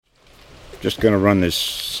Just going to run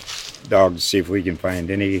this dog to see if we can find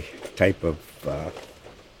any type of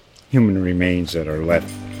human remains that are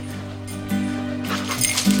left.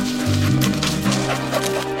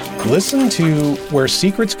 Listen to Where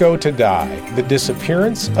Secrets Go to Die, The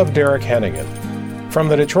Disappearance of Derek Hennigan. From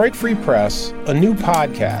the Detroit Free Press, a new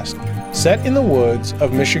podcast set in the woods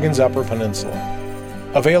of Michigan's Upper Peninsula.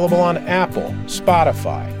 Available on Apple,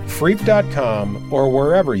 Spotify, Freep.com, or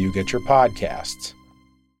wherever you get your podcasts.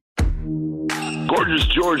 Gorgeous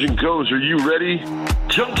George and Goes, are you ready?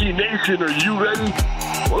 Junkie Nation, are you ready?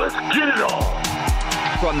 Well, let's get it on.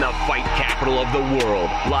 From the fight capital of the world,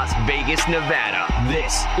 Las Vegas, Nevada,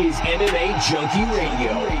 this is MMA Junkie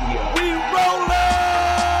Radio. We rollin'!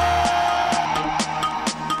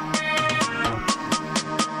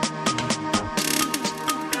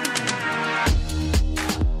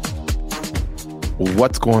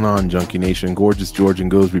 What's going on, Junkie Nation? Gorgeous George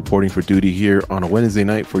and Goes reporting for duty here on a Wednesday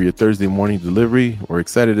night for your Thursday morning delivery. We're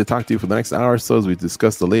excited to talk to you for the next hour or so as we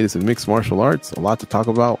discuss the latest in mixed martial arts. A lot to talk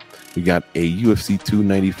about. We got a UFC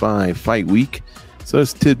 295 fight week. So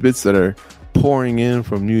there's tidbits that are pouring in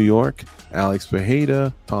from New York. Alex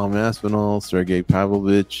Pereira, Tom Aspinall, Sergey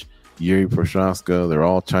Pavlovich, Yuri Prochaska, they're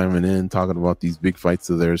all chiming in, talking about these big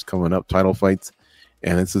fights of theirs coming up, title fights.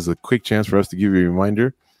 And this is a quick chance for us to give you a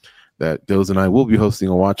reminder that Doze and I will be hosting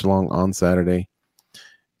a watch-along on Saturday,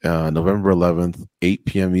 November 11th, 8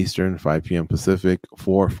 p.m. Eastern, 5 p.m. Pacific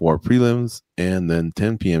for 4 prelims, and then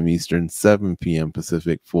 10 p.m. Eastern, 7 p.m.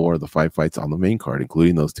 Pacific for the 5 fights on the main card,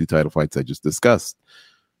 including those 2 title fights I just discussed.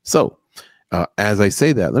 So, as I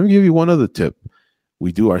say that, let me give you one other tip.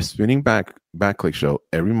 We do our spinning back-click show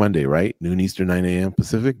every Monday, right? Noon Eastern, 9 a.m.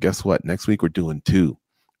 Pacific. Guess what? Next week, we're doing 2.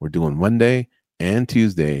 We're doing Monday and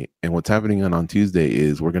Tuesday. And what's happening on Tuesday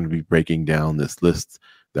is we're going to be breaking down this list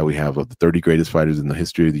that we have of the 30 greatest fighters in the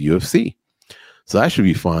history of the UFC. So that should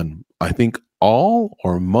be fun. I think all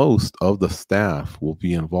or most of the staff will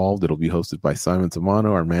be involved. It'll be hosted by Simon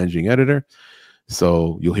Tamano, our managing editor.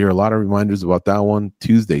 So you'll hear a lot of reminders about that one.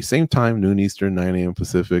 Tuesday, same time, noon Eastern, 9 a.m.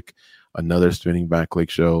 Pacific, another spinning back-click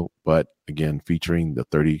show, but again, featuring the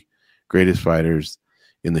 30 greatest fighters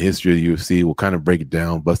in the history of the UFC. We'll kind of break it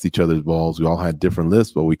down, bust each other's balls. We all had different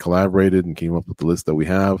lists, but we collaborated and came up with the list that we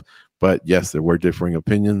have. But yes, there were differing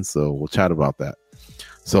opinions, so we'll chat about that.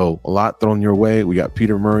 So a lot thrown your way. We got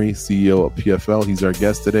Peter Murray, CEO of PFL. He's our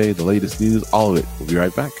guest today. The latest news, all of it. We'll be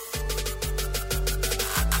right back.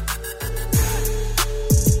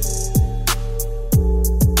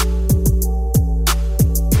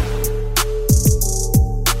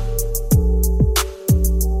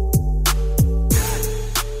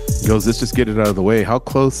 Goes, let's just get it out of the way. How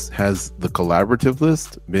close has the collaborative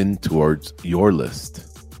list been towards your list?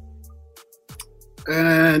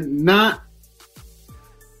 Not.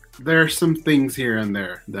 There are some things here and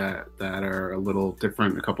there that are a little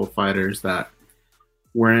different. A couple of fighters that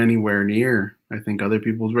weren't anywhere near, I think, other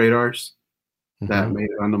people's radars that made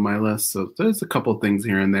it onto my list. So there's a couple of things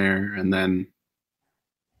here and there, and then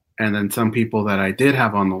some people that I did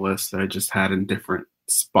have on the list that I just had in different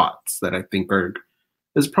spots that I think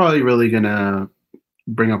is probably really gonna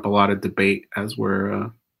bring up a lot of debate as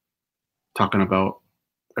we're talking about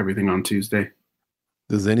everything on Tuesday.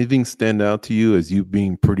 Does anything stand out to you as you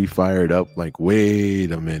being pretty fired up? Like,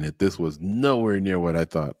 wait a minute, this was nowhere near what I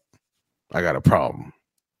thought. I got a problem.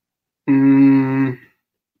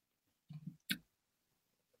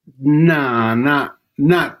 Nah,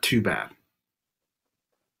 not too bad.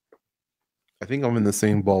 I think I'm in the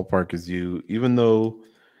same ballpark as you, even though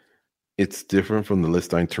it's different from the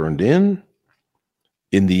list I turned in.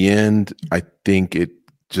 In the end, I think it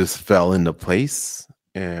just fell into place,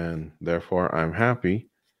 and therefore I'm happy.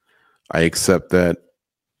 I accept that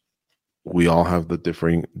we all have the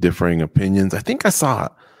differing opinions. I think I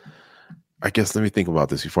guess let me think about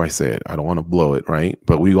this before I say it. I don't want to blow it, right?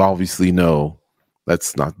 But we obviously know,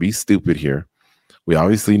 let's not be stupid here. We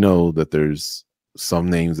obviously know that there's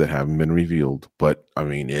some names that haven't been revealed, but I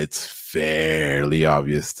mean, it's fairly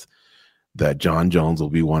obvious that John Jones will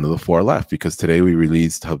be one of the 4 left, because today we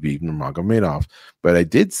released Khabib Nurmagomedov. But I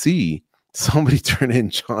did see somebody turn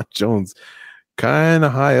in John Jones kind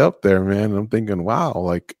of high up there, man. I'm thinking, wow,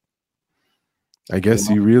 like, I guess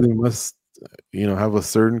you really must, have a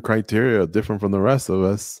certain criteria different from the rest of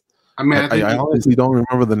us. I mean, I honestly don't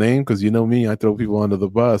remember the name, because me, I throw people under the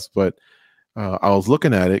bus, but I was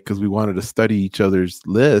looking at it because we wanted to study each other's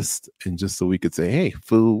list, and just so we could say, hey,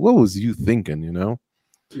 fool, what was you thinking,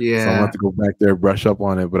 Yeah. So I'm going to have to go back there, brush up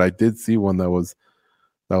on it. But I did see one that was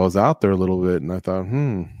out there a little bit, and I thought,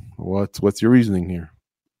 what's your reasoning here?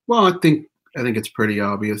 Well, I think it's pretty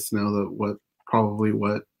obvious now that what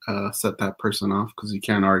set that person off, because you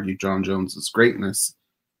can't argue John Jones's greatness.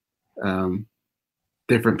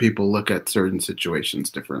 Different people look at certain situations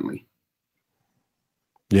differently.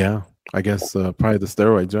 Yeah, I guess probably the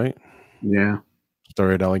steroids, right? Yeah.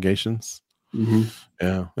 Steroid allegations. Mm-hmm.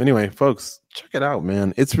 Yeah. Anyway, folks, check it out,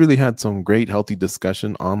 man. It's really had some great, healthy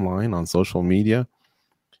discussion online on social media.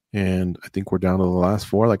 And I think we're down to the last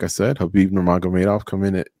four. Like I said, Habib Nurmagomedov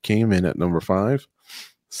came in at number 5.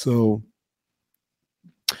 So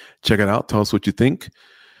check it out. Tell us what you think.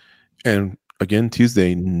 And again,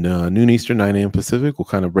 Tuesday, noon Eastern, 9 a.m. Pacific. We'll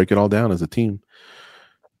kind of break it all down as a team.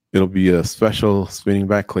 It'll be a special spinning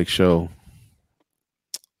back click show.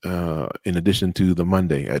 In addition to the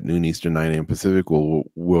Monday at noon Eastern, 9 a.m. Pacific,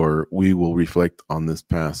 where we will reflect on this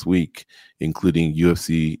past week, including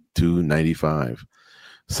UFC 295.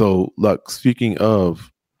 So, look, speaking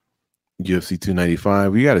of UFC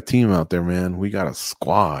 295, we got a team out there, man. We got a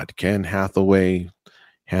squad. Ken Hathaway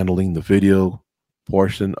handling the video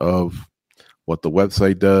portion of what the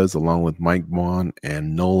website does, along with Mike Vaughn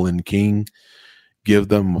and Nolan King. Give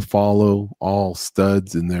them a follow, all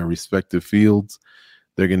studs in their respective fields.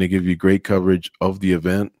 They're going to give you great coverage of the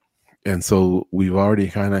event. And so we've already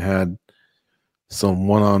kind of had some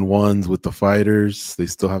one-on-ones with the fighters. They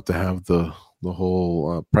still have to have the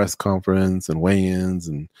whole press conference and weigh-ins,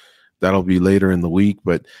 and that'll be later in the week.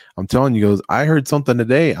 But I'm telling you guys, I heard something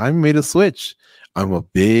today. I made a switch. I'm a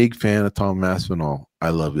big fan of Tom Masvidal. I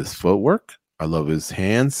love his footwork. I love his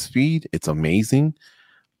hand speed. It's amazing.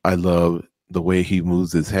 I love the way he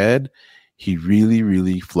moves his head. He really,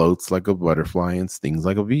 really floats like a butterfly and stings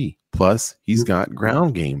like a bee. Plus, he's got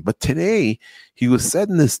ground game. But today, he was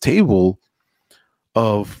setting this table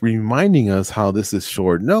of reminding us how this is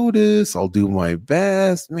short notice. I'll do my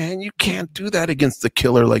best. Man, you can't do that against a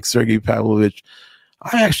killer like Sergey Pavlovich.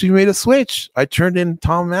 I actually made a switch. I turned in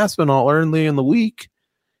Tom Masvidal early in the week,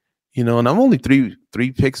 and I'm only three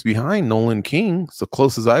picks behind Nolan King. It's the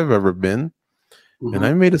closest I've ever been. Mm-hmm. And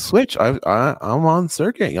I made a switch. I'm on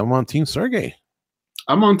Sergey. I'm on Team Sergey.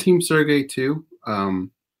 I'm on Team Sergey too.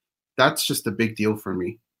 That's just a big deal for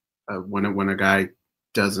me. When a guy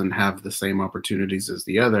doesn't have the same opportunities as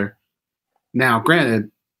the other. Now,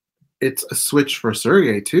 granted, it's a switch for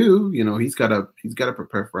Sergey too. He's got to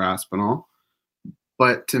prepare for Aspinall.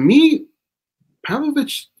 But to me,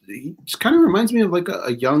 Pavlovich, he just kind of reminds me of like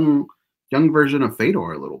a young version of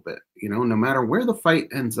Fedor a little bit. No matter where the fight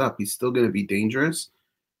ends up, he's still going to be dangerous.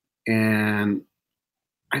 And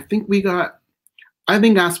I think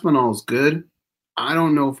Aspinall's good. I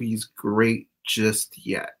don't know if he's great just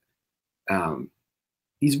yet.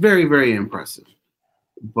 He's very, very impressive.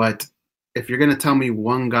 But if you're going to tell me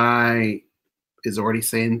one guy is already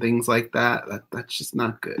saying things like that's just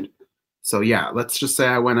not good. So yeah, let's just say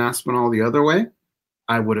I went Aspinall the other way.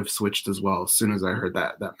 I would have switched as well as soon as I heard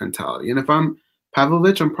that mentality. And if I'm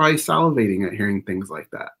Pavlovich, I'm probably salivating at hearing things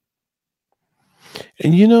like that.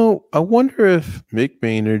 And I wonder if Mick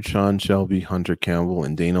Maynard, Sean Shelby, Hunter Campbell,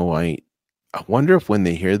 and Dana White, I wonder if when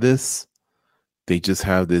they hear this, they just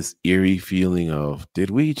have this eerie feeling of, did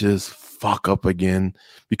we just fuck up again?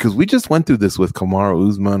 Because we just went through this with Kamaru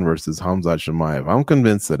Usman versus Khamzat Chimaev. I'm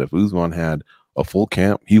convinced that if Usman had a full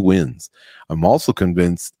camp, he wins. I'm also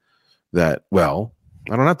convinced that,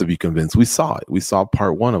 I don't have to be convinced. We saw it. We saw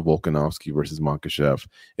part 1 of Volkanovski versus Makhachev.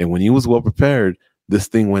 And when he was well prepared, this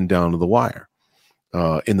thing went down to the wire.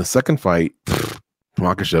 In the second fight,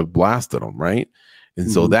 Makhachev blasted him, right?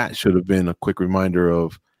 And so that should have been a quick reminder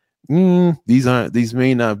of, these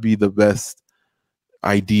may not be the best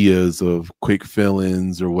ideas of quick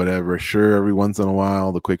fill-ins or whatever. Sure, every once in a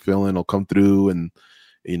while, the quick fill-in will come through and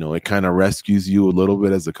it kind of rescues you a little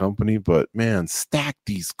bit as a company, but man, stack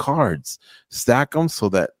these cards, stack them so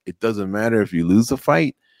that it doesn't matter if you lose a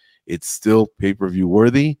fight, it's still pay-per-view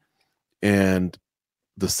worthy. And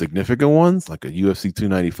the significant ones like a UFC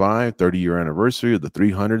 295 30-year anniversary, or the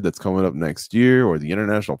 300 that's coming up next year, or the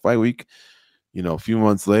International Fight Week, a few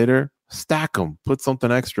months later, stack them, put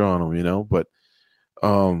something extra on them, but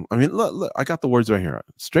look, I got the words right here.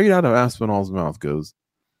 Straight out of Aspinall's mouth goes,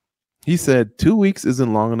 he said 2 weeks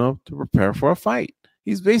isn't long enough to prepare for a fight.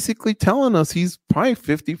 He's basically telling us he's probably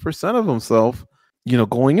 50% of himself,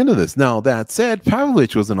 going into this. Now, that said,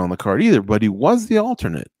 Pavlovich wasn't on the card either, but he was the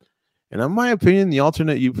alternate. And in my opinion, the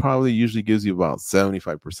alternate usually gives you about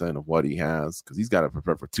 75% of what he has, because he's got to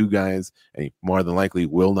prepare for 2 guys, and he more than likely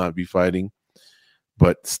will not be fighting.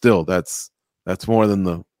 But still, that's more than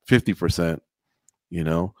the 50%,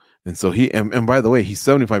 And so and by the way, he's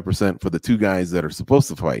 75% for the 2 guys that are supposed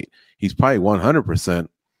to fight. He's probably 100%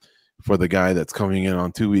 for the guy that's coming in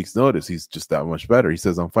on 2 weeks' notice. He's just that much better. He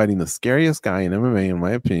says, I'm fighting the scariest guy in MMA, in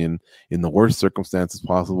my opinion, in the worst circumstances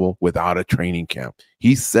possible without a training camp.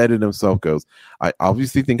 He said it himself, goes, I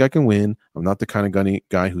obviously think I can win. I'm not the kind of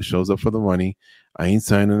guy who shows up for the money. I ain't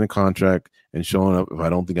signing a contract and showing up if I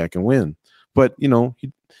don't think I can win. But,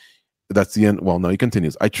 that's the end. Well, no, he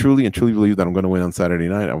continues. I truly believe that I'm going to win on Saturday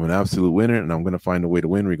night. I'm an absolute winner, and I'm going to find a way to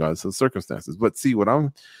win regardless of the circumstances. But see, what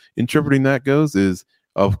I'm interpreting that goes is,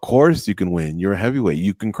 of course you can win. You're a heavyweight.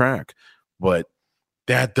 You can crack. But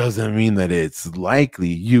that doesn't mean that it's likely.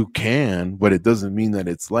 You can, but it doesn't mean that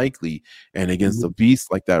it's likely. And against a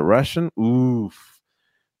beast like that Russian, oof.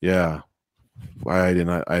 Yeah. I did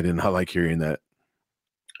not like hearing that.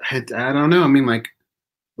 I don't know. I mean, like,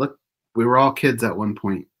 look, we were all kids at one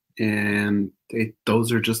point, and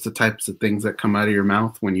those are just the types of things that come out of your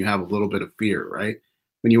mouth when you have a little bit of fear, right?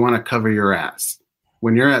 When you want to cover your ass.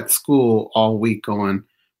 When you're at school all week going,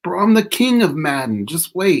 bro, I'm the king of Madden,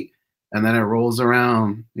 just wait. And then it rolls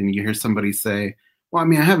around and you hear somebody say, well, I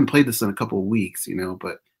mean, I haven't played this in a couple of weeks,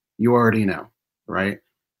 but you already know, right?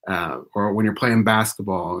 Or when you're playing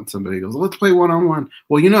basketball and somebody goes, let's play one-on-one.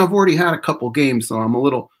 Well, I've already had a couple games, so I'm a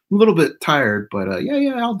little bit tired, but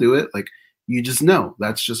yeah, I'll do it. Like, you just know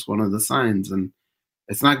that's just one of the signs, and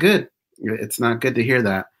it's not good. It's not good to hear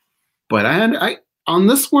that. But I on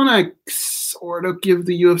this one, I sort of give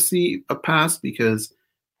the UFC a pass because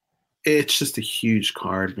it's just a huge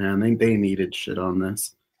card, man. They needed shit on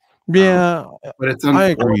this. Yeah, but it's I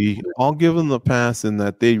agree. I'll give them the pass in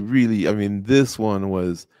that they really, this one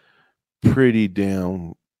was pretty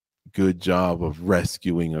damn good job of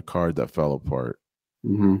rescuing a card that fell apart.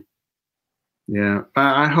 Mm-hmm. Yeah,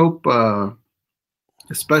 I hope,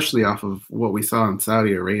 especially off of what we saw in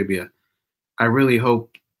Saudi Arabia, I really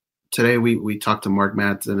hope today we talked to Mark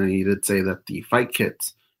Madsen, and he did say that the fight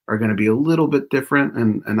kits are going to be a little bit different,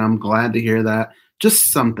 and I'm glad to hear that.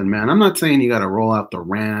 Just something, man. I'm not saying you got to roll out the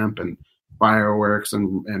ramp and fireworks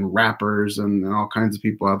and rappers and all kinds of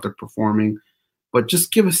people out there performing, but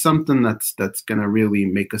just give us something that's going to really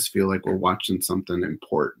make us feel like we're watching something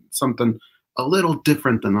important, something a little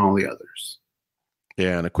different than all the others.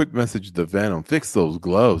 Yeah, and a quick message to Venom. Fix those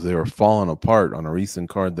gloves. They were falling apart on a recent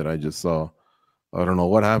card that I just saw. I don't know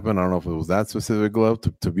what happened. I don't know if it was that specific glove.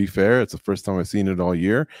 To be fair, it's the first time I've seen it all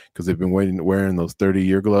year because they've been wearing those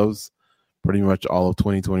 30-year gloves pretty much all of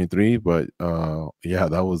 2023. But yeah,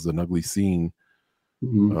 that was an ugly scene.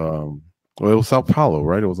 Mm-hmm. Well, it was Sao Paulo,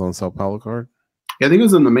 right? It was on the Sao Paulo card. Yeah, I think it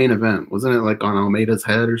was in the main event. Wasn't it like on Almeida's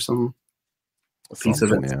head or something? A piece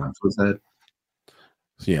of it on his head.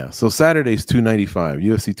 Yeah, so Saturday's 295,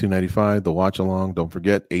 UFC 295, the watch along. Don't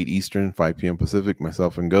forget, 8 Eastern, 5 p.m. Pacific.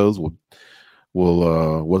 Myself and Goes will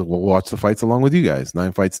watch the fights along with you guys.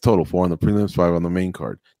 9 fights total, 4 on the prelims, 5 on the main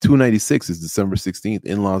card. 296 is December 16th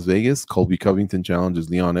in Las Vegas. Colby Covington challenges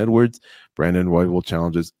Leon Edwards. Brandon Royval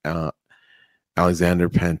challenges Alexander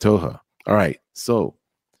Pantoja. All right, so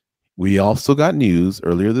we also got news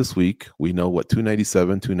earlier this week. We know what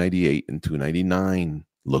 297, 298, and 299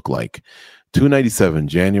 look like. 297,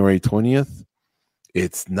 January 20th.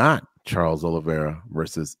 It's not Charles Oliveira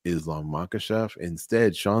versus Islam Makhachev.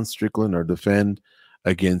 Instead, Sean Strickland will defend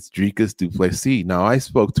against Dricus du Plessis. Now, I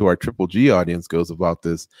spoke to our Triple G audience goes about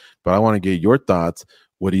this, but I want to get your thoughts.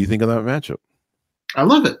 What do you think of that matchup? I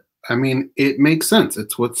love it. I mean, it makes sense.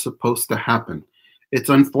 It's what's supposed to happen. It's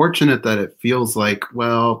unfortunate that it feels like,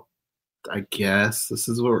 well, I guess this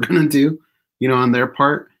is what we're going to do, on their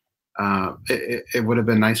part. It would have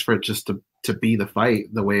been nice for it just to be the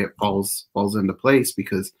fight the way it falls into place,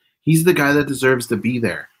 because he's the guy that deserves to be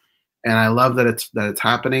there. And I love that it's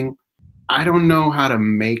happening. I don't know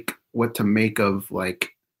what to make of, like,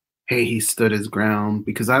 hey, he stood his ground,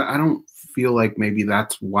 because I don't feel like maybe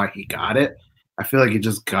that's why he got it. I feel like he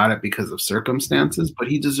just got it because of circumstances, but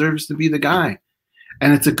he deserves to be the guy.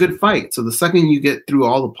 And it's a good fight. So the second you get through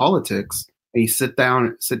all the politics and you sit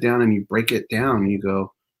down and you break it down and you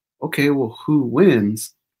go, okay, well, who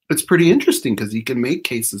wins? It's pretty interesting because you can make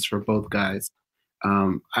cases for both guys.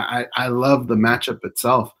 I love the matchup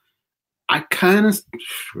itself. Dricus,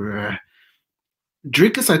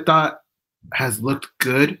 I thought, has looked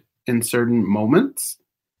good in certain moments,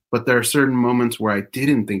 but there are certain moments where I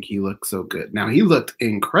didn't think he looked so good. Now, he looked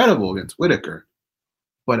incredible against Whitaker,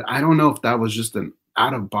 but I don't know if that was just an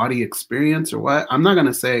out-of-body experience or what. I'm not going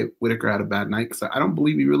to say Whitaker had a bad night because I don't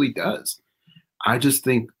believe he really does. I just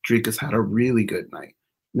think Dricus had a really good night.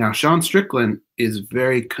 Now, Sean Strickland is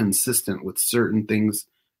very consistent with certain things,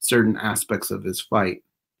 certain aspects of his fight.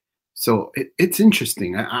 So it's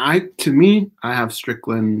interesting. To me, I have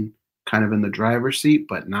Strickland kind of in the driver's seat,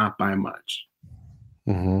 but not by much.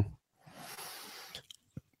 Mm-hmm.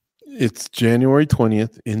 It's January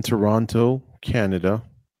 20th in Toronto, Canada,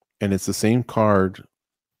 and it's the same card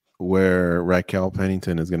where Raquel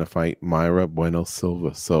Pennington is going to fight Mayra Bueno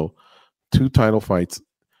Silva. So 2 title fights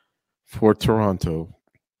for Toronto,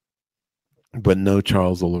 but no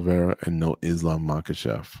Charles Oliveira and no Islam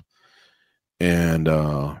Makhachev. And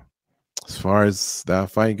as far as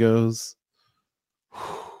that fight goes,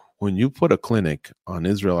 when you put a clinic on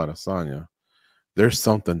Israel Adesanya, there's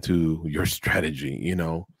something to your strategy. You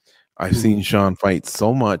know, I've seen Sean fight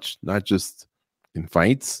so much, not just in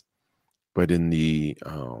fights, but in the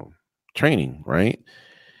training, right?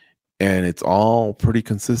 And it's all pretty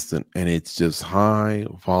consistent, and it's just high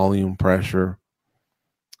volume pressure.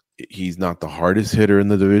 He's not the hardest hitter in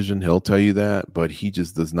the division, he'll tell you that, but he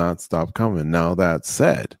just does not stop coming. Now, that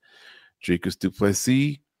said, Dricus du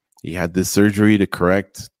Plessis, he had this surgery to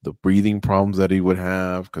correct the breathing problems that he would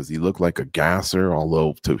have because he looked like a gasser,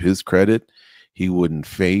 although to his credit, he wouldn't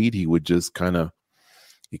fade. He would just kind of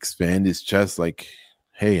expand his chest like,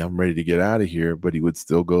 hey, I'm ready to get out of here, but he would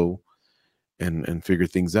still go and figure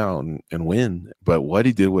things out and win. But what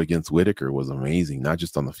he did against Whitaker was amazing, not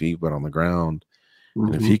just on the feet, but on the ground.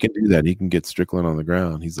 And if he can do that, he can get Strickland on the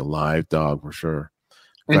ground. He's a live dog for sure.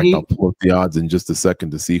 In fact, I'll pull up the odds in just a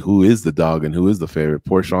second to see who is the dog and who is the favorite.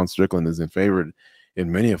 Poor Sean Strickland is in favorite in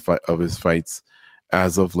many of his fights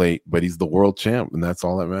as of late, but he's the world champ, and that's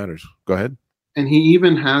all that matters. Go ahead. And he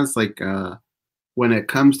even has, like, when it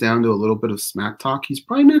comes down to a little bit of smack talk, he's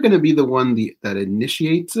probably not going to be the one that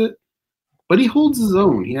initiates it, but he holds his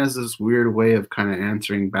own. He has this weird way of kind of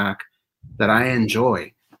answering back that I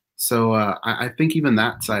enjoy. So I think even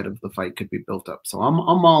that side of the fight could be built up. So I'm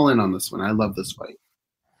all in on this one. I love this fight.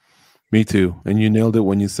 Me too. And you nailed it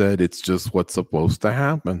when you said it's just what's supposed to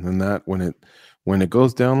happen. And that when it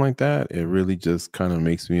goes down like that, it really just kind of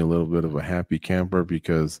makes me a little bit of a happy camper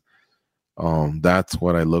because that's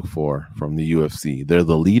what I look for from the UFC. They're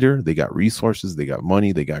the leader. They got resources. They got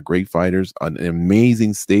money. They got great fighters, an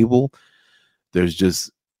amazing stable. There's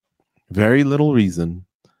just very little reason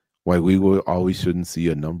why we always shouldn't see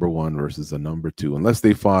a number 1 versus a number 2, unless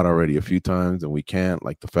they fought already a few times and we can't,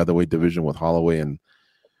 like the featherweight division with Holloway and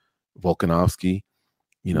Volkanovski.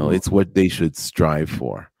 You know, it's what they should strive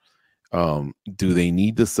for. Do they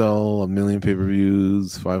need to sell 1 million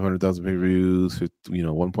pay-per-views, 500,000 pay-per-views,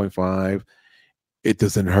 1.5? It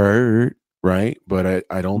doesn't hurt, right? But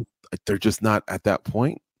I don't, they're just not at that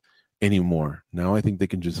point anymore. Now I think they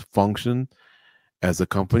can just function as a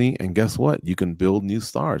company, and guess what? You can build new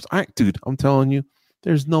stars. Dude, I'm telling you,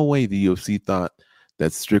 there's no way the UFC thought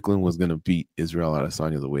that Strickland was going to beat Israel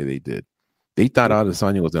Adesanya the way they did. They thought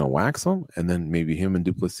Adesanya was going to wax him, and then maybe him and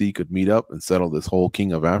du Plessis could meet up and settle this whole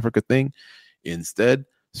King of Africa thing. Instead,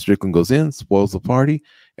 Strickland goes in, spoils the party,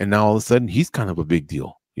 and now all of a sudden he's kind of a big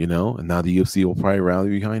deal, and now the UFC will probably rally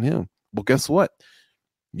behind him. Well, guess what?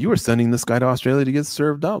 You were sending this guy to Australia to get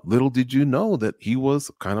served up. Little did you know that he was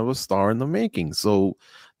kind of a star in the making. So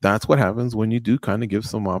that's what happens when you do kind of give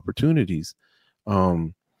some opportunities.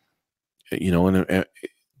 And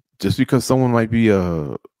just because someone might be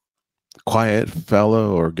a quiet fella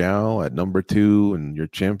or gal at number 2 and your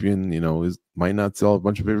champion, might not sell a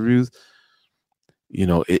bunch of pay-per-views,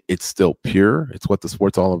 it's still pure. It's what the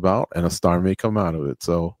sport's all about, and a star may come out of it.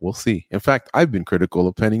 So we'll see. In fact, I've been critical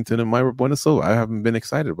of Pennington and Mayra Bueno Silva. I haven't been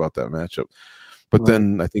excited about that matchup. But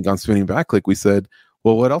then I think on Spinning Back Click, we said,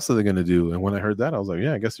 well, what else are they going to do? And when I heard that, I was like,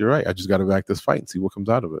 yeah, I guess you're right. I just got to back this fight and see what comes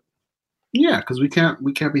out of it. Yeah, because we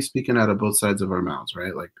can't be speaking out of both sides of our mouths,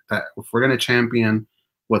 right? Like that. If we're going to champion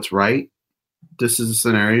what's right, this is a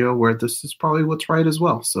scenario where this is probably what's right as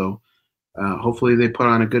well. So hopefully they put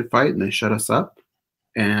on a good fight and they shut us up.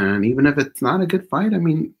 And even if it's not a good fight, I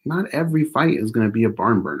mean, not every fight is going to be a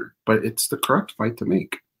barn burner, but it's the correct fight to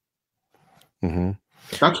make. Mm-hmm.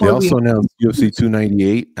 That's they why also announced UFC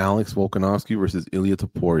 298, Alex Volkanovski versus Ilia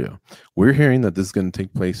Topuria. We're hearing that this is going to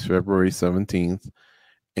take place February 17th.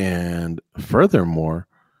 And furthermore,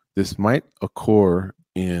 this might occur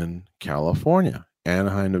in California,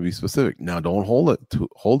 Anaheim to be specific. Now, don't hold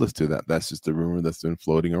us to that. That's just a rumor that's been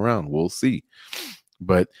floating around. We'll see.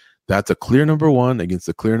 But that's a clear number 1 against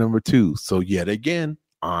a clear number 2. So yet again,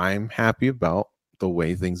 I'm happy about the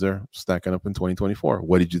way things are stacking up in 2024.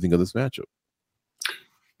 What did you think of this matchup?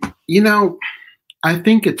 I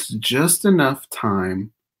think it's just enough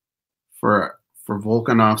time for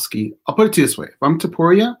Volkanovski. I'll put it this way. If I'm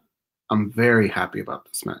Topuria, I'm very happy about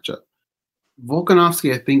this matchup.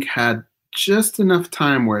 Volkanovski, I think, had just enough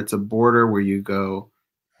time where it's a border where you go,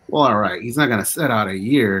 well, all right, he's not going to sit out a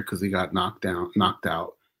year because he got knocked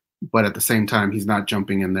out. But at the same time, he's not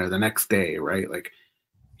jumping in there the next day, right? Like,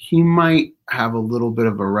 he might have a little bit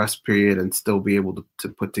of a rest period and still be able to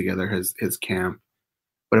put together his camp.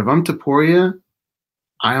 But if I'm Taporia,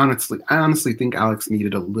 I honestly think Alex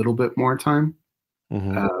needed a little bit more time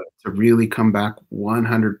to really come back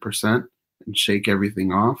 100% and shake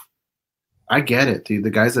everything off. I get it, dude. The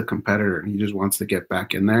guy's a competitor and he just wants to get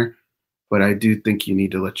back in there. But I do think you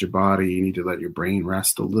need to let your body, you need to let your brain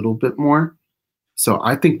rest a little bit more. So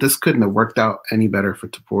I think this couldn't have worked out any better for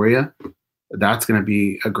Taporia. That's going to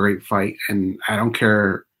be a great fight. And I don't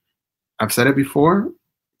care. I've said it before.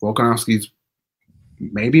 Volkanovski's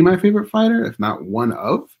maybe my favorite fighter, if not one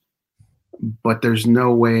of. But there's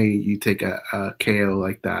no way you take a KO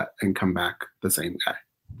like that and come back the same guy.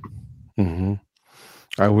 Mm-hmm.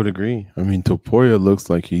 I would agree. I mean, Topuria looks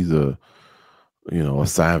like he's a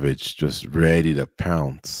savage, just ready to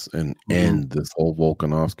pounce and end this whole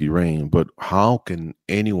Volkanovski reign. But how can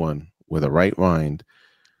anyone with a right mind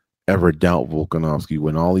ever doubt Volkanovski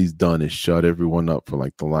when all he's done is shut everyone up for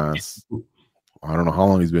like the last, I don't know how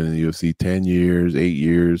long he's been in the UFC, 10 years, 8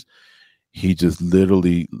 years. He just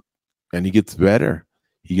literally, and he gets better.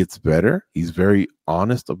 He gets better. He's very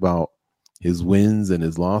honest about his wins and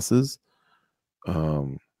his losses.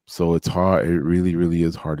 So it's hard. It really, really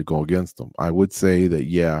is hard to go against him. I would say that,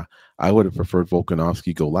 yeah, I would have preferred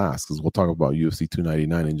Volkanovski go last because we'll talk about UFC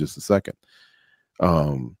 299 in just a second.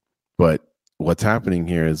 But what's happening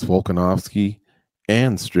here is Volkanovski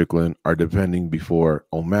and Strickland are defending before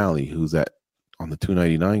O'Malley, who's on the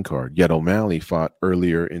 299 card. Yet O'Malley fought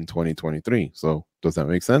earlier in 2023. So does that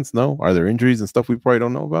make sense? No? Are there injuries and stuff we probably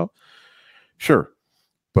don't know about? Sure.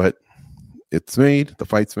 But it's made. The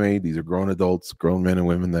fight's made. These are grown adults, grown men and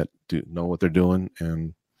women that do know what they're doing.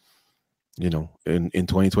 And, in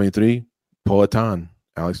 2023, Poatan,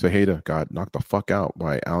 Alex Fajeda got knocked the fuck out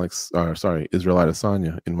by Israel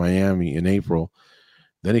Adesanya in Miami in April.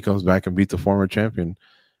 Then he comes back and beats the former champion.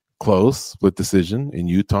 Close, split decision in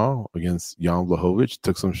Utah against Jan Blachowicz.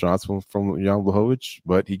 Took some shots from Jan Blachowicz,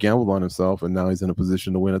 but he gambled on himself, and now he's in a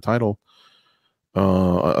position to win a title,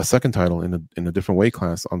 a second title in a different weight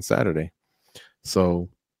class on Saturday. So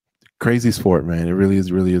crazy sport, man. It really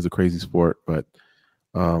is a crazy sport. But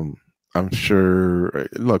I'm sure,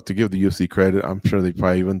 look, to give the UFC credit, I'm sure they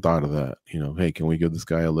probably even thought of that. Hey, can we give this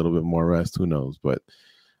guy a little bit more rest? Who knows? But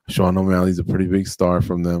Sean O'Malley's a pretty big star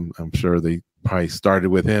from them. I'm sure they probably started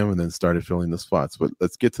with him and then started filling the spots. But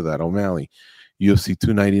let's get to that. O'Malley, UFC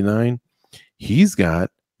 299. He's got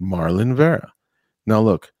Marlon Vera. Now,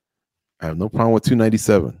 look, I have no problem with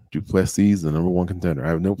 297. Duplessis, the number one contender. I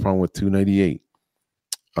have no problem with 298.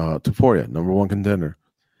 Topuria, number one contender.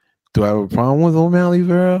 Do I have a problem with O'Malley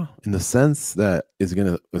Vera in the sense that is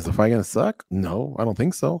the fight gonna suck? No, I don't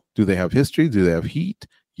think so. Do they have history? Do they have heat?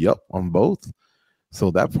 Yep, on both.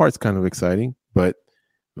 So that part's kind of exciting. But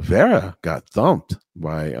Vera got thumped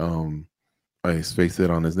by I spaced it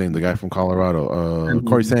on his name, the guy from Colorado,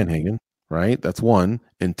 Corey Sandhagen, right? That's one.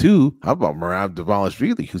 And two, how about Merab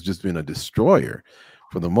Dvalishvili, who's just been a destroyer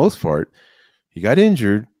for the most part? He got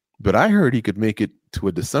injured, but I heard he could make it to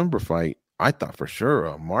a December fight. I thought for sure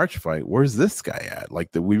a March fight. Where's this guy at?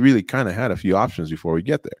 We really kind of had a few options before we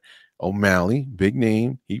get there. O'Malley, big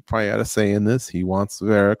name. He probably had a say in this. He wants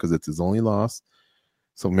Vera because it's his only loss.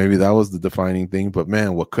 So maybe that was the defining thing. But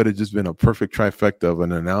man, what could have just been a perfect trifecta of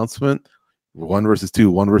an announcement, 1 versus 2,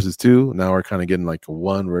 1 versus 2. Now we're kind of getting like a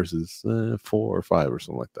 1 versus 4 or 5 or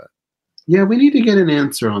something like that. Yeah, we need to get an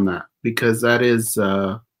answer on that because that is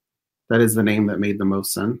the name that made the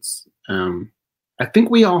most sense. I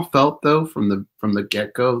think we all felt though from the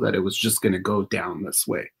get-go that it was just going to go down this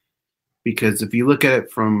way, because if you look at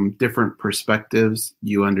it from different perspectives,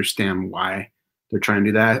 you understand why they're trying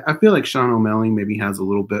to do that. I feel like Sean O'Malley maybe has a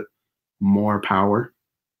little bit more power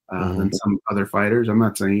than some other fighters. I'm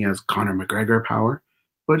not saying he has Conor McGregor power,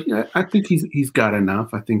 but yeah, I think he's got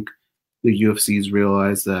enough. I think the UFC's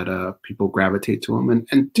realized that people gravitate to him,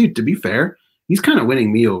 and dude, to be fair, he's kind of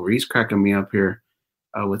winning me over. He's cracking me up here.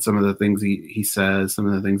 With some of the things he says, some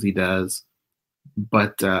of the things he does.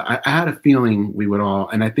 But I had a feeling we would all,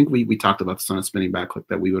 and I think we talked about this on a spinning back clip,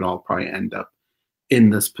 that we would all probably end up in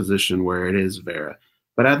this position where it is Vera.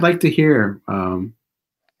 But I'd like to hear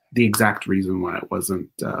the exact reason why it wasn't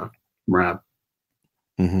Merab.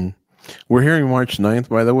 Mm-hmm. We're hearing March 9th,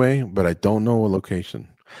 by the way, but I don't know a location.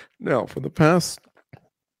 Now, for the past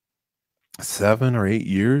 7 or 8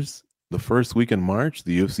 years, the first week in March,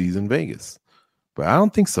 the UFC's in Vegas. But I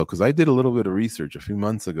don't think so, because I did a little bit of research a few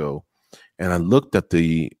months ago, and I looked at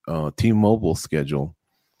the T-Mobile schedule,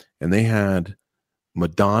 and they had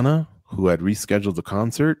Madonna, who had rescheduled the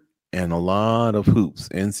concert, and a lot of hoops,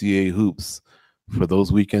 NCAA hoops, for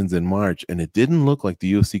those weekends in March, and it didn't look like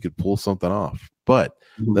the UFC could pull something off. But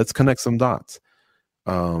let's connect some dots.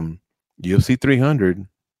 UFC 300,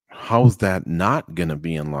 how's that not going to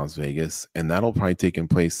be in Las Vegas? And that'll probably take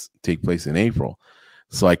place in April.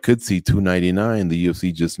 So I could see 299, the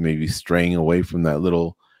UFC just maybe straying away from that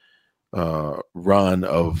little run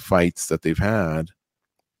of fights that they've had,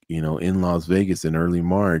 in Las Vegas in early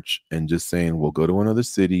March, and just saying, we'll go to another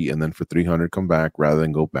city and then for 300 come back rather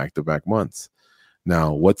than go back-to-back months.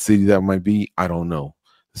 Now, what city that might be, I don't know.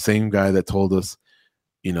 The same guy that told us,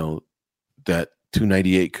 that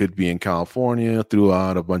 298 could be in California, threw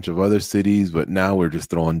out a bunch of other cities, but now we're just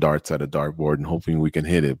throwing darts at a dartboard and hoping we can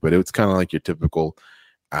hit it. But it's kind of like your typical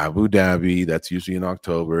Abu Dhabi. That's usually in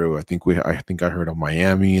October. I think I heard of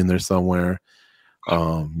Miami in there somewhere.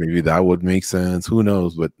 Maybe that would make sense. Who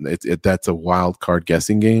knows? But that's a wild card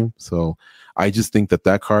guessing game. So I just think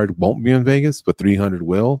that card won't be in Vegas, but 300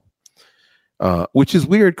 will, which is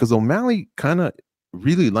weird because O'Malley kind of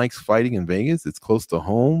really likes fighting in Vegas. It's close to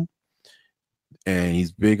home. And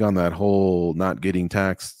he's big on that whole not getting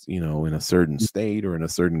taxed, in a certain state or in a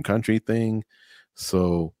certain country thing.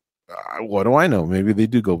 So what do I know? Maybe they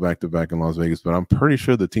do go back-to-back in Las Vegas, but I'm pretty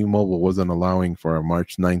sure the T-Mobile wasn't allowing for a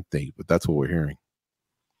March 9th date, but that's what we're hearing.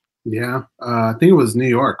 Yeah. I think it was New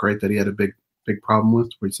York, right, that he had a big problem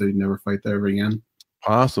with, where he said he'd never fight there ever again.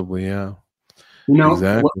 Possibly, yeah.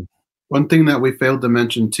 Exactly. One thing that we failed to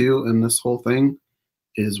mention, too, in this whole thing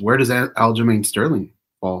is, where does Aljamain Sterling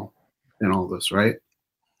fall in all this, right?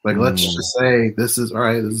 Like, let's just say this is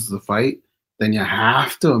the fight. Then you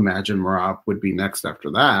have to imagine Merab would be next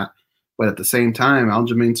after that. But at the same time,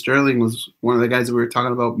 Aljamain Sterling was one of the guys that we were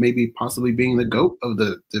talking about maybe possibly being the GOAT of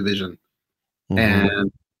the division.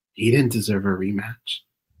 And he didn't deserve a rematch.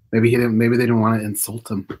 Maybe they didn't want to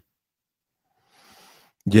insult him.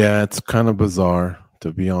 Yeah, it's kind of bizarre,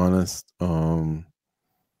 to be honest. I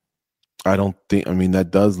mean,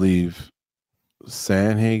 that does leave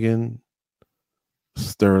Sandhagen,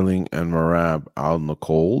 Sterling, and Merab out in the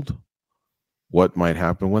cold. What might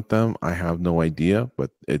happen with them, I have no idea,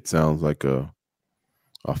 but it sounds like a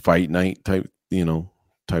fight night type,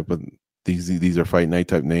 type of these are fight night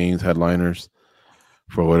type names, headliners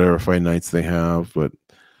for whatever fight nights they have. But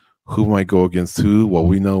who might go against who? Well,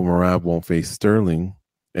 we know Merab won't face Sterling,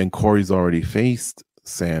 and Corey's already faced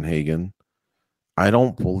Sandhagen. I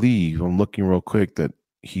don't believe, I'm looking real quick, that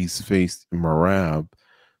he's faced Merab.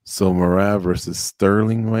 So Merab versus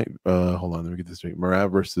Sterling might, hold on, let me get this straight.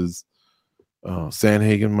 Merab versus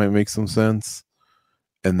Sandhagen might make some sense.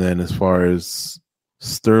 And then as far as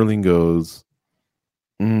Sterling goes,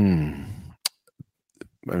 I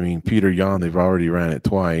mean, Peter Yan, they've already ran it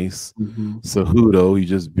twice. Cejudo, he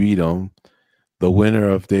just beat him. The winner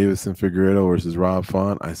of Davison Figueiredo versus Rob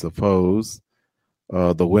Font, I suppose.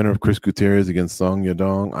 The winner of Chris Gutierrez against Song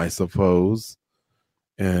Yadong, I suppose.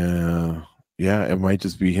 Yeah, it might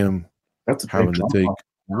just be him having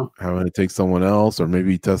to take someone else, or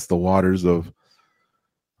maybe test the waters of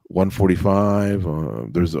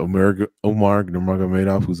 145. There's Omar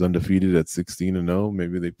Nurmagomedov, who's undefeated at 16-0.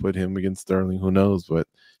 Maybe they put him against Sterling. Who knows? But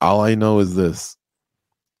all I know is this: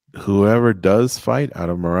 whoever does fight out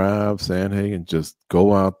of Merab, Sandhagen, just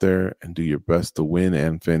go out there and do your best to win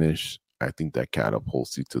and finish. I think that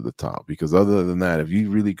catapults you to the top, because other than that, if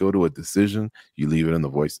you really go to a decision, you leave it in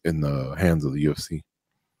the hands of the UFC.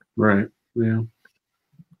 Right. Yeah.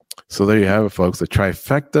 So there you have it, folks. A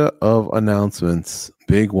trifecta of announcements,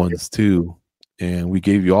 big ones too. And we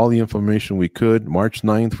gave you all the information we could. March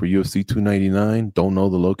 9th for UFC 299. Don't know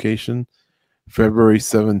the location. February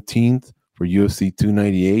 17th for UFC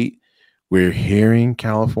 298. We're hearing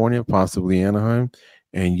California, possibly Anaheim,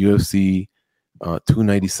 and UFC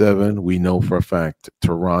 297, we know for a fact,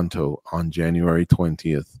 Toronto on January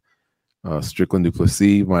 20th. Strickland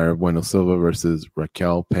Duplessis, Mayra Bueno Silva versus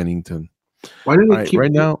Raquel Pennington. Why do they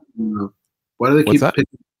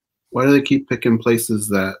keep picking places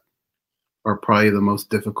that are probably the most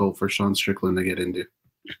difficult for Sean Strickland to get into?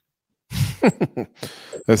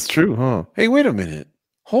 That's true, huh? Hey, wait a minute.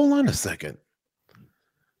 Hold on a second.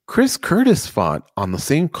 Chris Curtis fought on the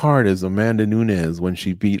same card as Amanda Nunes when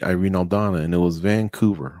she beat Irene Aldana, and it was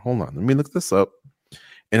Vancouver. Hold on, let me look this up.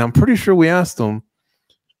 And I'm pretty sure we asked him,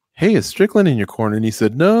 hey, is Strickland in your corner? And he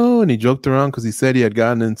said no, and he joked around because he said he had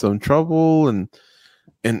gotten in some trouble. And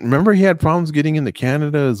remember, he had problems getting into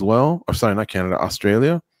Canada as well. Or sorry, not Canada,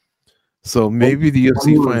 Australia. So maybe the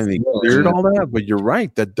UFC finally cleared all that. But you're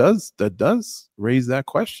right, that does raise that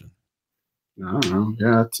question. I don't know.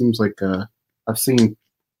 Yeah, it seems like I've seen.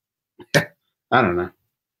 I don't know.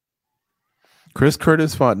 Chris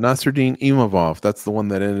Curtis fought Nasruddin Imavov. That's the one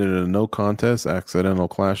that ended in a no contest, accidental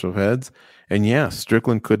clash of heads. And yeah,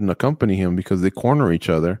 Strickland couldn't accompany him because they corner each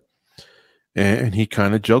other. And he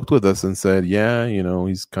kind of joked with us and said, yeah,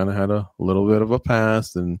 he's kind of had a little bit of a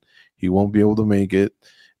past and he won't be able to make it.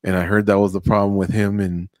 And I heard that was the problem with him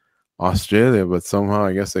in Australia, but somehow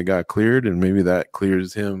I guess it got cleared, and maybe that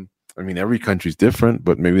clears him. I mean, every country's different,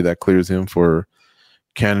 but maybe that clears him for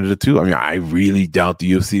Canada too. I mean, I really doubt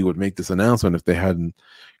the UFC would make this announcement if they hadn't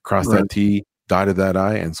crossed that T, dotted that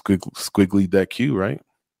I, and squigglied that Q, right?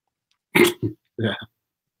 Yeah.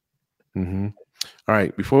 Mm-hmm. All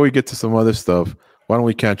right, before we get to some other stuff, why don't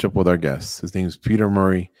we catch up with our guest? His name is Peter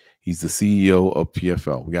Murray. He's the CEO of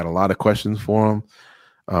PFL. We got a lot of questions for him,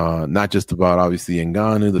 not just about, obviously,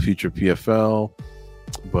 Ngannou, the future PFL,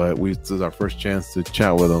 but this is our first chance to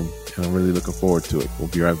chat with him, and I'm really looking forward to it. We'll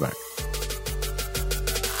be right back.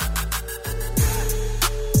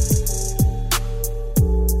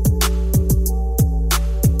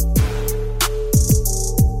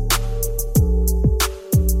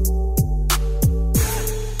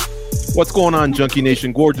 What's going on, Junkie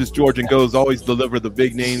Nation? Gorgeous George and Goes always deliver the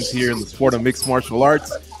big names here in the sport of mixed martial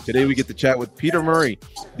arts. Today we get to chat with Peter Murray,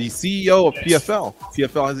 the CEO of PFL.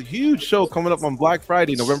 PFL has a huge show coming up on Black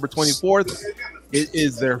Friday, November 24th. It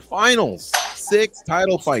is their finals, 6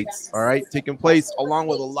 title fights, all right, taking place along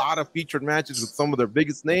with a lot of featured matches with some of their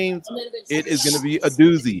biggest names. It is going to be a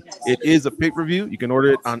doozy. It is a pay-per-view. You can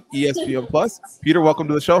order it on ESPN Plus. Peter, welcome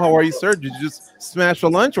to the show. How are you, sir? Did you just smash a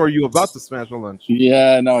lunch, or are you about to smash a lunch?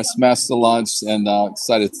 Yeah, no, I smashed the lunch, and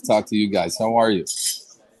excited to talk to you guys. How are you?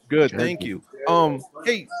 Good, thank you.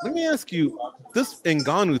 Hey, let me ask you, this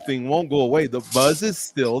Ngannou thing won't go away. The buzz is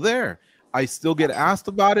still there. I still get asked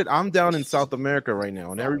about it. I'm down in South America right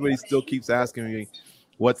now, and everybody still keeps asking me,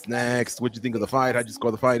 what's next? What'd you think of the fight? How'd you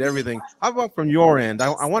score the fight? Everything. How about from your end?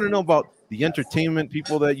 I want to know about the entertainment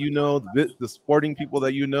people that you know, the sporting people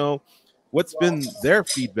that you know. What's been their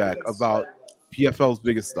feedback about PFL's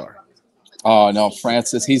biggest star? Oh, no,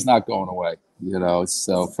 Francis, he's not going away.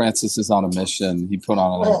 So Francis is on a mission. He put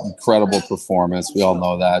on an incredible performance. We all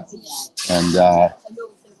know that. And,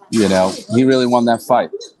 he really won that fight.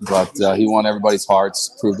 But he won everybody's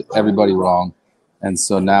hearts, proved everybody wrong. And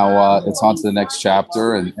so now it's on to the next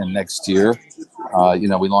chapter. And next year,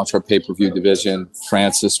 we launch our pay-per-view division.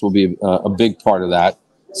 Francis will be a big part of that.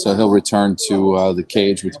 So he'll return to the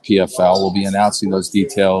cage with the PFL. We'll be announcing those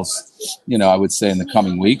details, I would say in the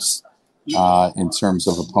coming weeks. In terms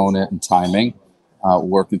of opponent and timing,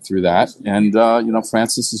 working through that. And,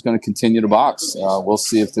 Francis is going to continue to box. We'll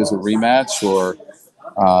see if there's a rematch or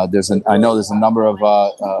I know there's a number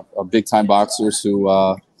of big-time boxers who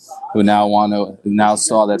now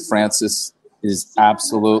saw that Francis is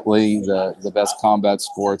absolutely the best combat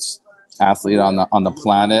sports athlete on the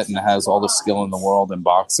planet and has all the skill in the world in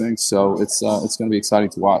boxing. So it's going to be exciting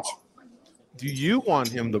to watch. Do you want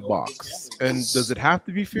him to box? And does it have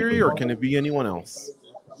to be Fury, or can it be anyone else?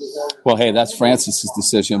 Well, hey, that's Francis's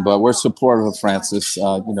decision, but we're supportive of Francis,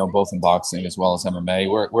 both in boxing as well as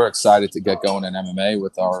MMA. We're excited to get going in MMA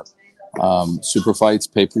with our Super Fights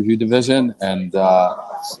pay-per-view division. And,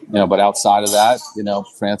 but outside of that,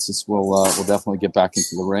 Francis will definitely get back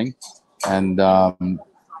into the ring. And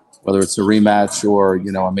whether it's a rematch or,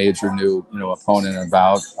 a major new, opponent and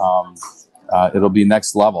bout, it'll be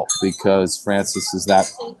next level because Francis is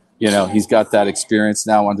that, he's got that experience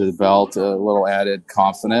now under the belt, a little added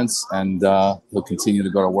confidence, and he'll continue to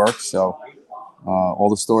go to work. So all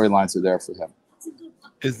the storylines are there for him.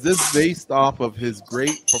 Is this based off of his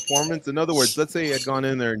great performance? In other words, let's say he had gone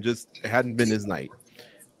in there and just it hadn't been his night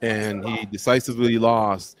and he decisively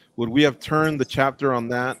lost. Would we have turned the chapter on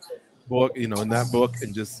that book, in that book,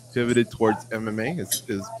 and just pivoted towards MMA? Is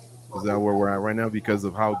that where we're at right now because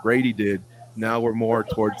of how great he did? Now we're more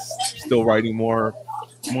towards still writing more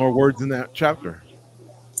words in that chapter.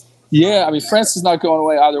 Yeah, Francis is not going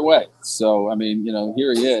away either way. So,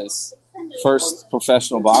 here he is, first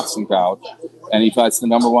professional boxing bout, and he fights the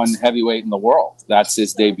number 1 heavyweight in the world. That's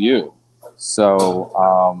his debut. So,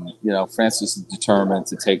 Francis is determined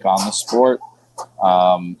to take on the sport.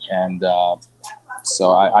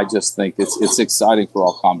 So I just think it's exciting for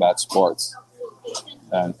all combat sports.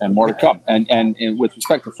 And more to come. And with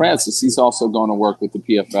respect to Francis, he's also going to work with the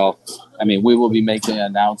PFL. We will be making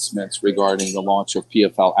announcements regarding the launch of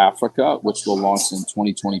PFL Africa, which will launch in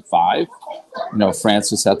 2025.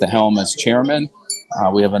 Francis at the helm as chairman.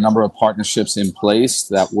 We have a number of partnerships in place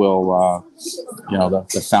that will,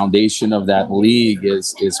 the foundation of that league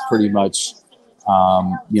is pretty much,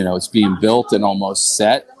 it's being built and almost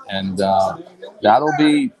set. And that'll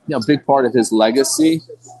be a big part of his legacy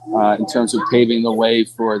in terms of paving the way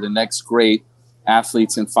for the next great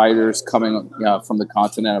athletes and fighters coming from the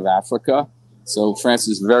continent of Africa. So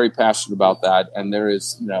Francis is very passionate about that. And there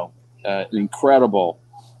is, an incredible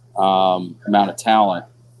amount of talent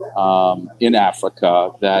in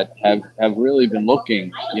Africa that have really been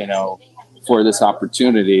looking, for this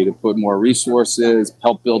opportunity to put more resources,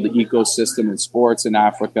 help build the ecosystem in sports in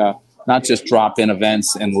Africa, not just drop in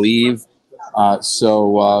events and leave. That's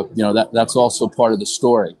also part of the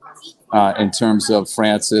story in terms of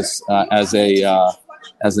Francis as an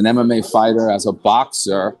MMA fighter, as a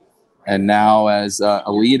boxer, and now as a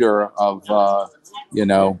leader of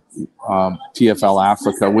PFL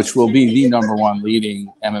Africa, which will be the number one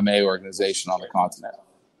leading MMA organization on the continent.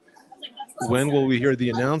 When will we hear the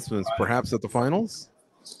announcements? Perhaps at the finals?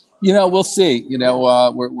 We'll see.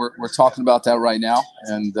 We're talking about that right now,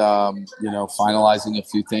 and finalizing a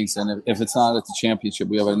few things. And if it's not at the championship,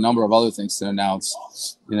 we have a number of other things to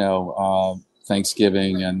announce.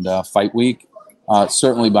 Thanksgiving and Fight Week,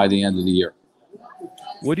 certainly by the end of the year.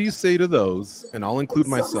 What do you say to those? And I'll include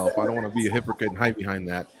myself. I don't want to be a hypocrite and hide behind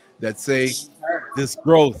that. That say this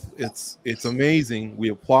growth, it's amazing. We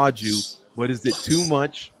applaud you, but is it too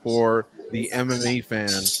much for the MMA fan,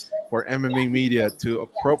 for MMA media to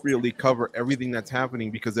appropriately cover everything that's happening?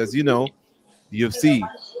 Because as you know, the UFC,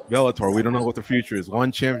 Bellator, we don't know what the future is. One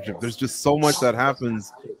championship. There's just so much that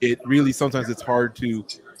happens. It really, sometimes it's hard to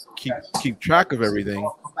keep track of everything.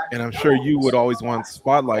 And I'm sure you would always want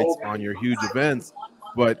spotlights on your huge events,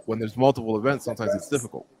 but when there's multiple events, sometimes it's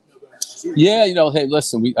difficult. Yeah, hey,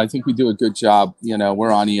 listen, I think we do a good job.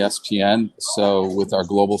 We're on ESPN, so with our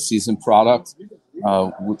global season product,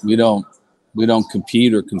 we don't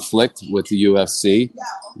compete or conflict with the UFC.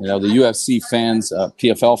 The UFC fans,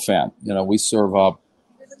 PFL fan, we serve up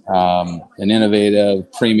an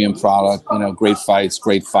innovative premium product, great fights,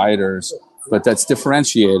 great fighters, but that's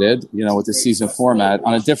differentiated, with the season format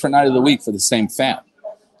on a different night of the week for the same fan.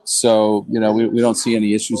 So, we don't see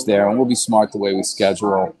any issues there, and we'll be smart the way we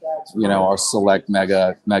schedule, our select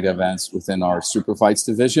mega events within our super fights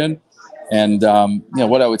division. And,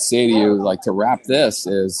 what I would say to you, like, to wrap this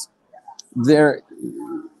is the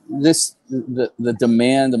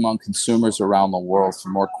demand among consumers around the world for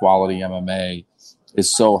more quality MMA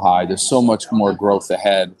is so high. There's so much more growth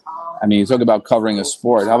ahead. I mean, you talk about covering a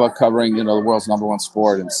sport. How about covering, the world's number one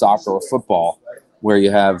sport in soccer or football, where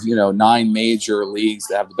you have, 9 major leagues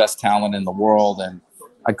that have the best talent in the world. And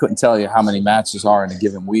I couldn't tell you how many matches are in a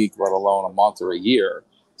given week, let alone a month or a year.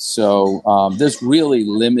 So there's really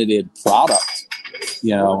limited product,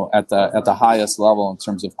 at the highest level in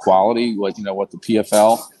terms of quality, what the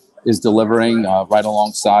PFL is delivering right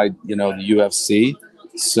alongside, the UFC.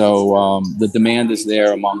 So the demand is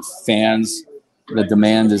there among fans. The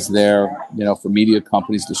demand is there, for media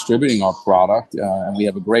companies distributing our product. And we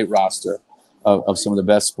have a great roster of some of the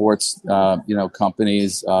best sports,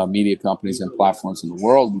 companies, media companies and platforms in the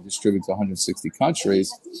world. We distribute to 160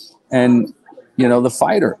 countries. And, the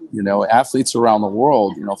fighter, athletes around the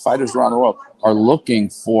world, fighters around the world are looking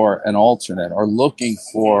for an alternate, are looking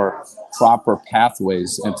for proper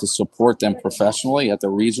pathways and to support them professionally at the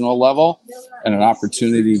regional level and an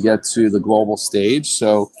opportunity to get to the global stage.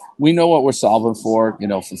 So we know what we're solving for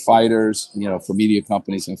fighters, for media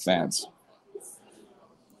companies and fans.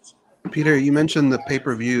 Peter, you mentioned the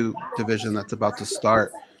pay-per-view division that's about to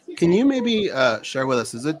start. Can you maybe share with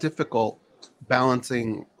us, is it difficult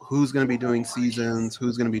balancing who's going to be doing seasons,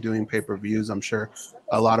 who's going to be doing pay-per-views? I'm sure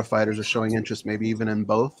a lot of fighters are showing interest, maybe even in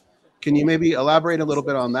both. Can you maybe elaborate a little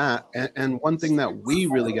bit on that? And one thing that we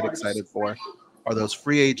really get excited for are those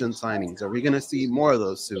free agent signings. Are we going to see more of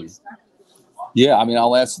those soon? Yeah, I mean,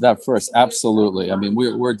 I'll answer that first. Absolutely. I mean,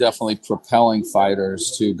 we're definitely propelling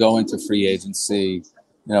fighters to go into free agency.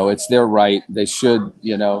 It's their right. They should,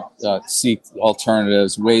 seek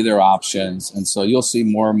alternatives, weigh their options. And so you'll see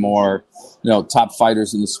more and more, top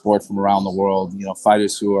fighters in the sport from around the world,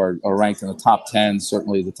 fighters who are ranked in the top 10,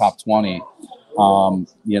 certainly the top 20. Now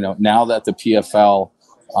that the PFL,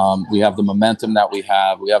 we have the momentum that we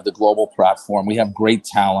have the global platform, we have great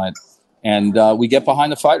talent, and we get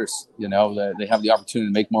behind the fighters. They have the opportunity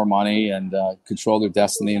to make more money and control their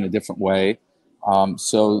destiny in a different way.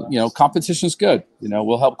 So competition is good.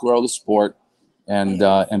 We'll help grow the sport and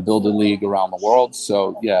build a league around the world.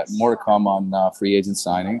 So yeah, more to come on free agent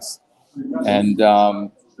signings. And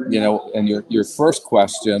and your first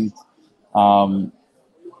question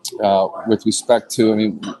with respect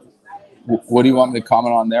to, what do you want me to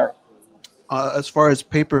comment on there? As far as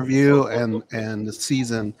pay-per-view and the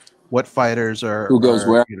season, what fighters are who goes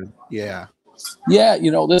where? Yeah.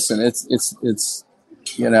 Listen, it's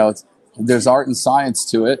there's art and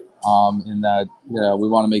science to it, in that, we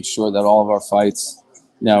want to make sure that all of our fights,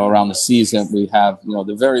 around the season, we have,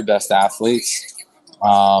 the very best athletes,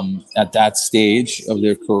 at that stage of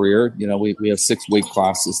their career. We have 6 weight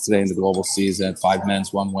classes today in the global season, 5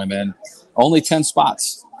 men's, 1 women, only 10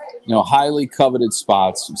 spots, highly coveted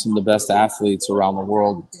spots from some of the best athletes around the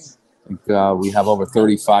world. I think we have over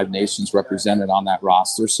 35 nations represented on that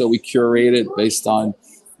roster. So we curate it based on,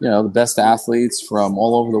 the best athletes from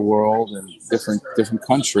all over the world and different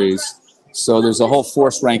countries. So there's a whole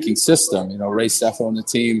force ranking system. Ray Sefo and the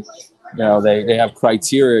team, they have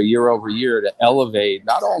criteria year over year to elevate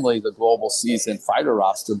not only the global season fighter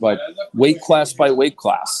roster, but weight class by weight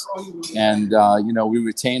class. And, we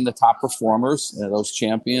retain the top performers, those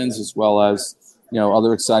champions, as well as,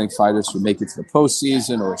 other exciting fighters who make it to the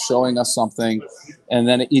postseason or showing us something. And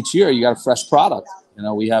then each year you got a fresh product.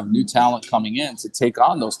 We have new talent coming in to take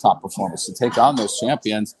on those top performers, to take on those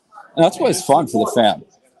champions. And that's why it's fun for the fan.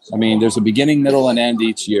 I mean, there's a beginning, middle, and end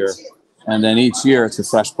each year. And then each year it's a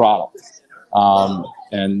fresh product.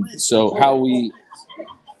 And so how we,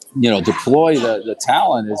 deploy the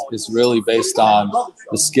talent is really based on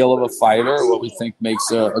the skill of a fighter, what we think makes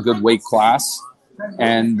a good weight class.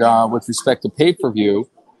 And with respect to pay-per-view,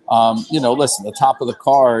 listen, the top of the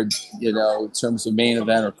card, in terms of main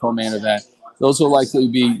event or co-main event, those will likely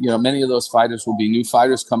be, many of those fighters will be new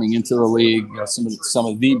fighters coming into the league, some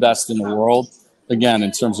of the best in the world, again,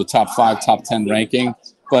 in terms of top 5, top 10 ranking.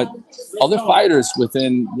 But other fighters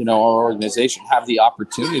within, our organization have the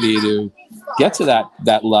opportunity to get to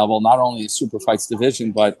that level, not only in Super Fights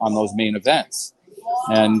division, but on those main events.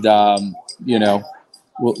 And,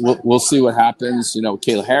 we'll see what happens,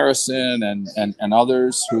 Kayla Harrison and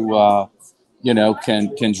others who,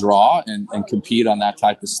 can draw and compete on that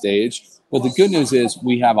type of stage. But the good news is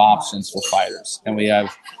we have options for fighters, and we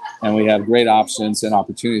have great options and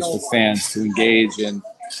opportunities for fans to engage in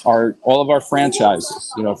all of our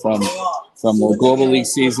franchises, from the global league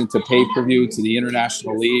season to pay-per-view to the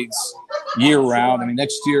international leagues year round. I mean,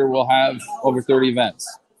 next year we'll have over 30 events.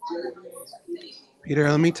 Peter,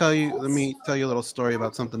 let me tell you a little story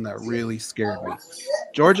about something that really scared me.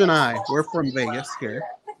 George and I, we're from Vegas here,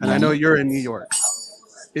 and I know you're in New York.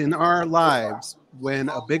 In our lives, when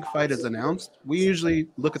a big fight is announced, we usually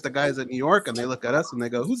look at the guys at New York and they look at us and they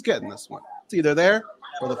go, who's getting this one? It's either there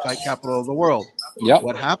or the fight capital of the world. Yep.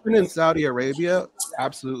 What happened in Saudi Arabia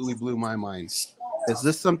absolutely blew my mind. Is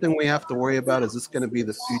this something we have to worry about? Is this going to be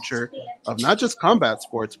the future of not just combat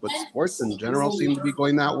sports, but sports in general seem to be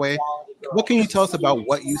going that way? What can you tell us about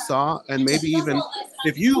what you saw, and maybe even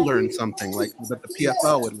if you learned something like that the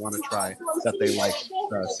PFL would want to try that they liked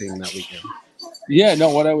seeing that weekend? Yeah, no,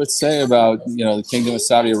 what I would say about, the Kingdom of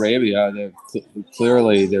Saudi Arabia,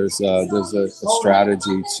 clearly there's a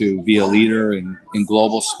strategy to be a leader in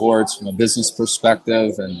global sports from a business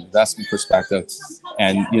perspective and investment perspective.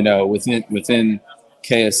 And, within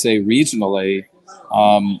KSA regionally,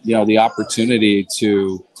 the opportunity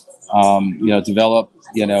to, develop,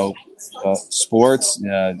 sports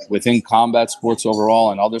within combat sports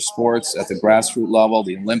overall and other sports at the grassroots level,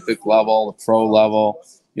 the Olympic level, the pro level,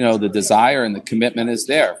 the desire and the commitment is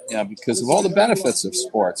there, because of all the benefits of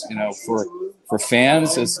sports, for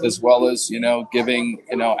fans as well as, giving,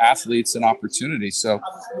 athletes an opportunity. So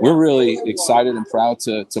we're really excited and proud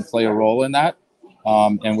to play a role in that.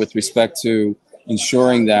 And with respect to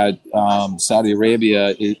ensuring that Saudi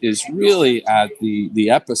Arabia is really at the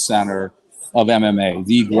epicenter of MMA,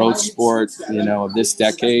 the growth sport, of this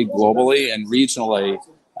decade globally and regionally.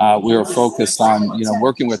 We are focused on,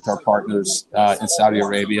 working with our partners in Saudi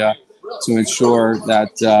Arabia to ensure that,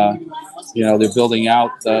 they're building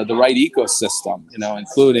out the right ecosystem,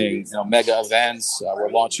 including, mega events. We're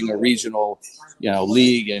launching a regional,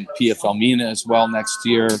 league in PFL MENA as well next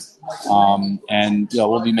year. And,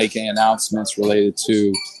 we'll be making announcements related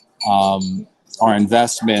to our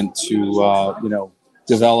investment to,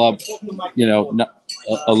 develop,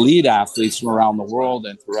 elite athletes from around the world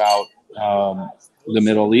and throughout the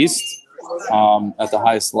Middle East at the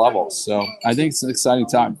highest level. So I think it's an exciting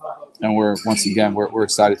time. And we're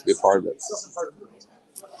excited to be a part of it.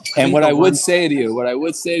 And what I would say to you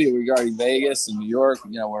regarding Vegas and New York,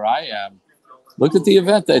 where I am, look at the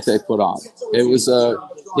event that they put on. It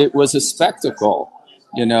was a spectacle.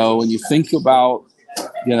 When you think about,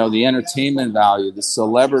 the entertainment value, the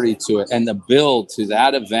celebrity to it, and the build to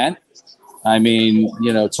that event. I mean,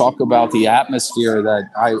 talk about the atmosphere that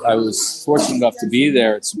I was fortunate enough to be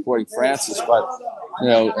there at supporting Francis, but,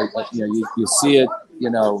 you see it,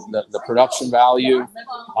 the production value,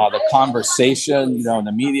 the conversation, and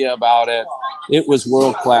the media about it. It was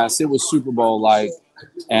world class. It was Super Bowl-like,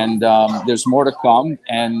 and there's more to come.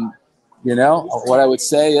 And, what I would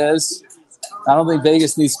say is, I don't think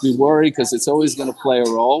Vegas needs to be worried because it's always going to play a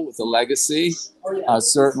role with the legacy.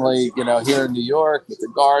 Certainly, you know, here in New York with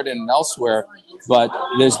the Garden and elsewhere. But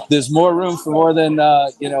there's more room for more than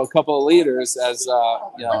you know, a couple of leaders as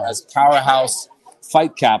you know, as powerhouse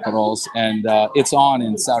fight capitals, and it's on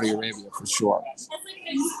in Saudi Arabia for sure.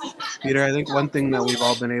 Peter, I think one thing that we've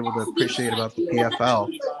all been able to appreciate about the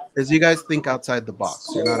PFL is you guys think outside the box.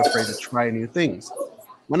 You're not afraid to try new things.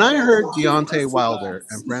 When I heard Deontay Wilder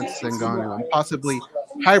and Francis Ngannou and possibly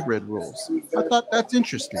hybrid rules, I thought that's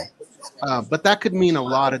interesting. But that could mean a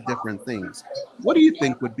lot of different things. What do you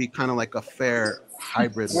think would be kind of like a fair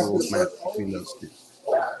hybrid rules match between those two?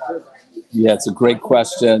 Yeah, it's a great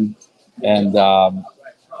question, and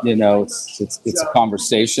you know, it's a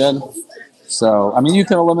conversation. So, I mean, you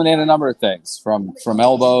can eliminate a number of things from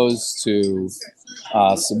elbows to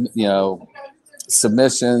you know,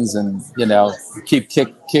 submissions, and you know, keep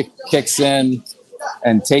kicks in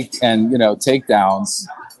and you know, takedowns.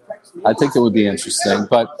 I think it would be interesting,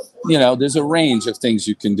 but you know, there's a range of things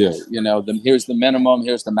you can do. You know, here's the minimum,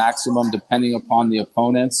 here's the maximum, depending upon the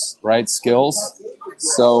opponent's skills.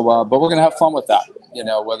 So, but we're gonna have fun with that. You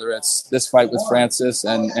know, whether it's this fight with Francis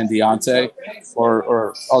and Deontay,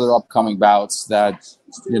 or other upcoming bouts that,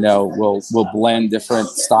 you know, will blend different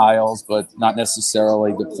styles, but not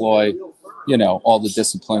necessarily deploy, you know, all the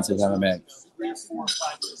disciplines of MMA,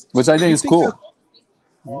 which I think is cool.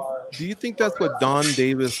 Do you think that's what Don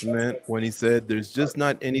Davis meant when he said there's just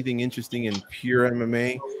not anything interesting in pure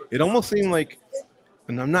MMA? It almost seemed like,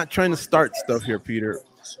 and I'm not trying to start stuff here, Peter,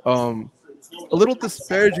 a little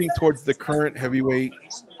disparaging towards the current heavyweight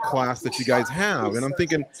class that you guys have. And I'm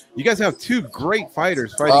thinking, you guys have two great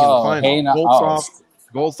fighters fighting in the final,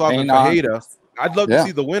 Goldsov and Fajeda. I'd love to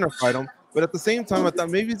see the winner fight them. But at the same time, I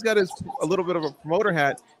thought maybe he's got a little bit of a promoter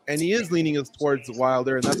hat, and he is leaning us towards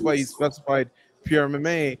Wilder, and that's why he specified pure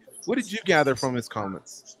MMA. What did you gather from his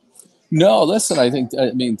comments? No, listen, I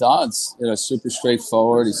mean, Don's, you know, super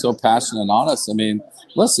straightforward. He's so passionate and honest. I mean,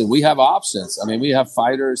 listen, we have options. I mean, we have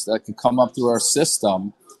fighters that can come up through our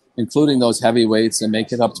system, including those heavyweights, and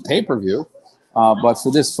make it up to pay-per-view. But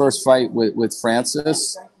for this first fight with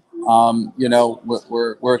Francis, you know,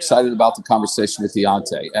 we're excited about the conversation with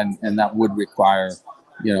Deontay, and that would require,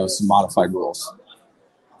 you know, some modified rules.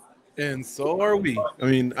 And so are we. I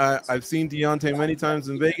mean, I've seen Deontay many times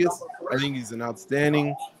in Vegas. I think he's an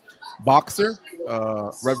outstanding boxer,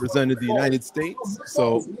 represented the United States.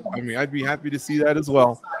 So, I mean, I'd be happy to see that as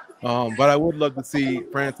well. But I would love to see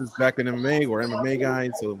Francis back in MMA or MMA guy.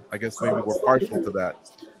 So I guess maybe we're partial to that.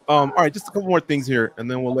 All right, just a couple more things here, and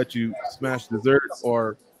then we'll let you smash dessert,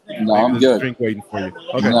 or no, I'm good. Drink waiting for you.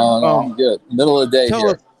 Okay. No, I'm good. Middle of the day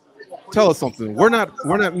here. Tell us something. We're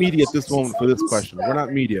not media at this moment for this question. We're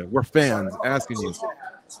not media. We're fans asking you.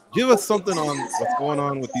 Give us something on what's going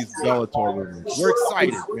on with these Bellator movements. We're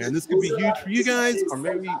excited, man. This could be huge for you guys, or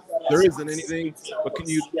maybe there isn't anything. But can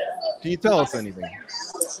you tell us anything?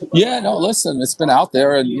 Yeah, no. Listen, it's been out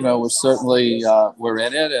there, and you know, we're certainly we're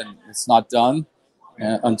in it, and it's not done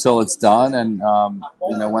until it's done. And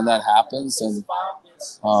you know, when that happens, and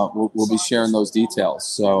we'll be sharing those details.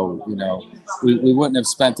 So, you know, we wouldn't have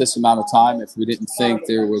spent this amount of time if we didn't think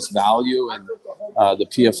there was value in the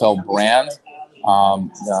PFL brand.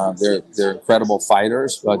 They're incredible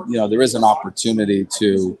fighters, but, you know, there is an opportunity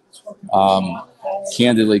to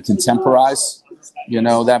candidly contemporize, you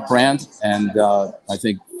know, that brand, and I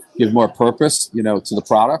think give more purpose, you know, to the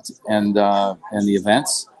product and the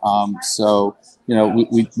events. So, you know,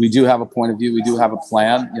 we do have a point of view. We do have a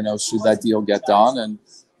plan, you know, should that deal get done. And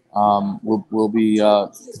we'll be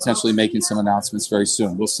potentially making some announcements very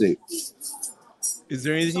soon. We'll see. Is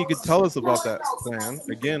there anything you could tell us about that plan?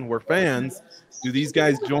 Again, we're fans. Do these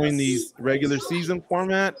guys join these regular season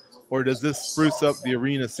format, or does this spruce up the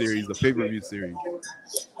arena series, the pay-per-view series?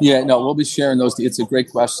 Yeah, no, we'll be sharing those. It's a great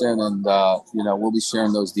question. And, you know, we'll be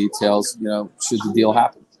sharing those details, you know, should the deal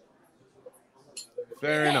happen.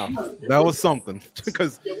 Fair enough. That was something.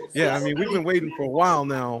 Because, yeah, I mean, we've been waiting for a while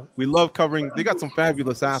now. We love covering. They got some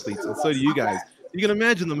fabulous athletes, and so do you guys. You can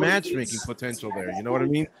imagine the matchmaking potential there. You know what I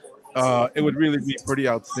mean? It would really be pretty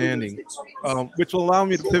outstanding, which will allow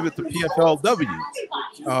me to pivot to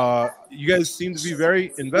PFLW. You guys seem to be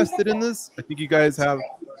very invested in this. I think you guys have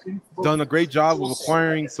done a great job of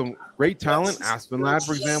acquiring some great talent. Aspen Ladd,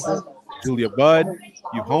 for example, Julia Budd.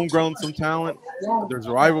 You've homegrown some talent. There's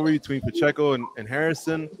a rivalry between Pacheco and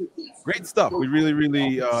Harrison. Great stuff. We really,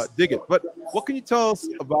 really dig it. But what can you tell us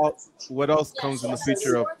about what else comes in the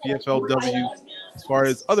future of PFLW as far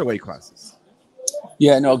as other weight classes?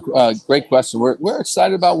 Yeah, no, great question. We're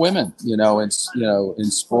excited about women,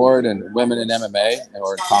 in sport and women in MMA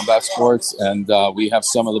or in combat sports, and we have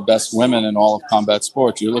some of the best women in all of combat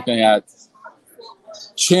sports. You're looking at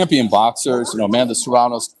champion boxers. Amanda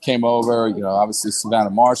Serrano's came over. Obviously Savannah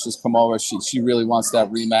Marshall's come over. She really wants that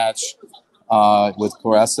rematch with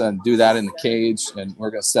Claressa and do that in the cage, and we're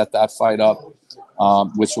going to set that fight up,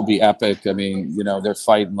 which will be epic. I mean, their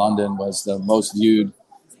fight in London was the most viewed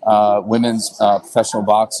women's professional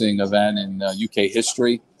boxing event in UK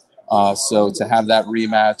history. So to have that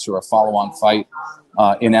rematch or a follow-on fight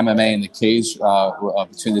in MMA in the cage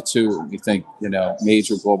between the two, we think,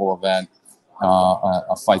 major global event,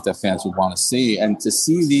 a fight that fans would want to see. And to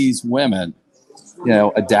see these women,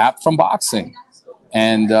 adapt from boxing.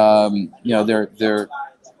 And,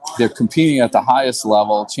 they're competing at the highest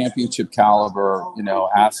level, championship caliber,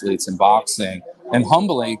 athletes in boxing, and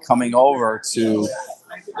humbly coming over to,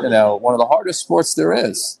 one of the hardest sports there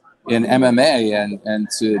is in MMA, and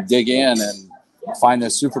to dig in and find their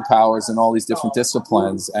superpowers in all these different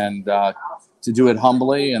disciplines, and to do it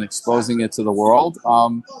humbly and exposing it to the world.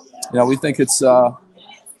 We think it's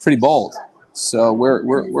pretty bold. So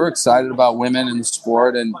we're excited about women in the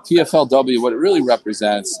sport, and PFLW. What it really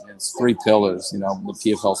represents is three pillars. The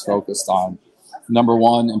PFL's focused on: number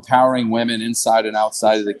one, empowering women inside and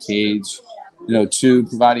outside of the cage. Two,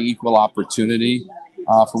 providing equal opportunity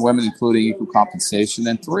for women, including equal compensation,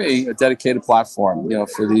 and three, a dedicated platform.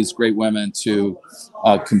 For these great women to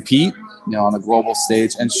compete, on a global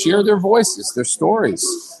stage and share their voices, their stories.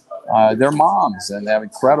 They're moms, and they have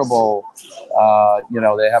incredible,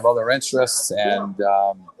 they have other interests and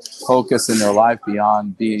focus in their life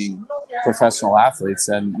beyond being professional athletes.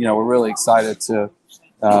 And, we're really excited to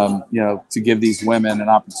give these women an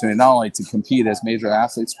opportunity not only to compete as major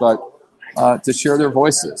athletes, but to share their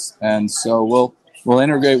voices. And so we'll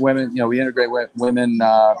integrate women. We integrate women,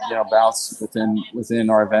 bouts within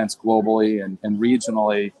our events globally and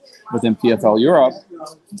regionally within PFL Europe.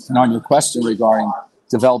 And on your question regarding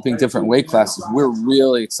developing different weight classes, we're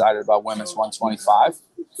really excited about women's 125.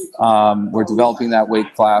 We're developing that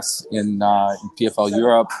weight class in PFL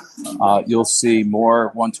Europe. You'll see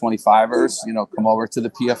more 125ers, come over to the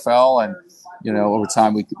PFL, and over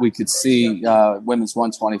time we could see women's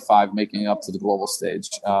 125 making up to the global stage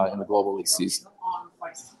in the global league season.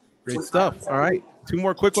 Great stuff. All right, two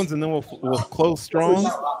more quick ones, and then we'll close strong.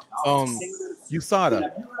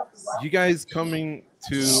 USADA, you guys coming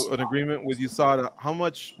to an agreement with USADA, how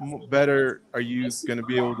much better are you going to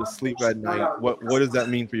be able to sleep at night? What does that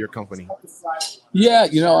mean for your company? Yeah,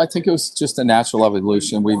 I think it was just a natural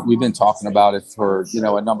evolution. We've been talking about it for,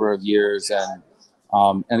 a number of years.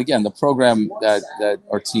 And again, the program that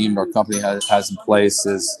our team, our company has in place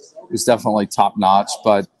is definitely top notch.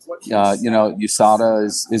 But, USADA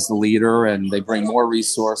is the leader, and they bring more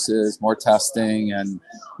resources, more testing, and,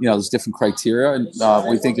 there's different criteria. And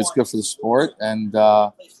we think it's good for the sport, and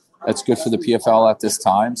it's good for the PFL at this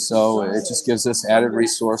time. So it just gives us added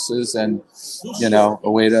resources and, a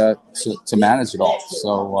way to manage it all.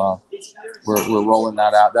 So we're rolling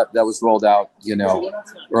that out. That was rolled out,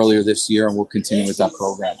 earlier this year, and we'll continue with that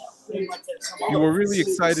program. You were really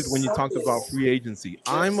excited when you talked about free agency.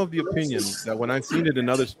 I'm of the opinion that when I've seen it in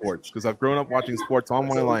other sports, because I've grown up watching sports all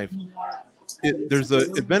my life,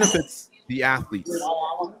 it benefits the athletes.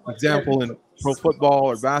 For example, in pro football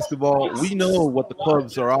or basketball, we know what the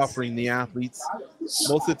clubs are offering the athletes.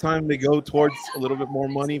 Most of the time they go towards a little bit more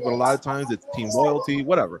money, but a lot of times it's team loyalty,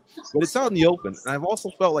 whatever. But it's out in the open. And I've also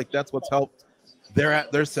felt like that's what's helped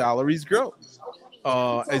their salaries grow.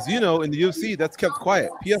 As you know, in the UFC, that's kept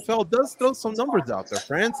quiet. PFL does throw some numbers out there.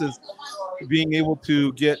 France is being able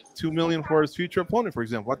to get $2 million for his future opponent, for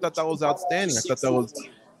example. I thought that was outstanding. I thought that was,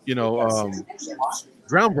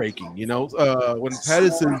 groundbreaking. When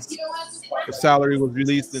Pettis' salary was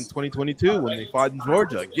released in 2022 when they fought in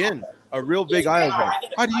Georgia, again, a real big eye opener.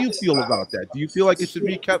 How do you feel about that? Do you feel like it should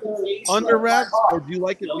be kept under wraps, or do you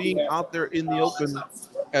like it being out there in the open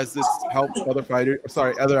as it's helped other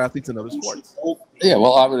athletes in other sports? Yeah,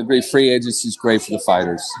 well, I would agree. Free agency is great for the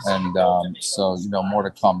fighters, and so more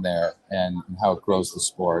to come there, and how it grows the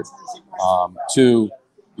sport. Two,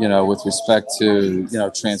 with respect to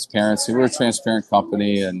transparency, we're a transparent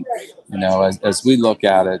company, and as we look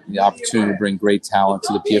at it, the opportunity to bring great talent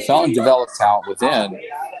to the PFL and develop talent within.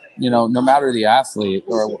 No matter the athlete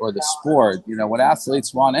or the sport, when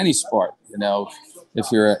athletes want any sport, if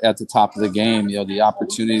you're at the top of the game, the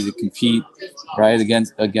opportunity to compete, right,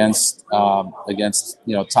 against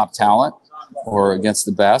top talent or against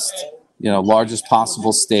the best, largest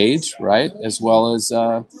possible stage, right? As well as,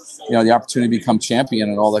 the opportunity to become champion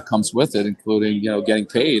and all that comes with it, including, getting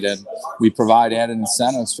paid. And we provide added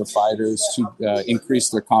incentives for fighters to increase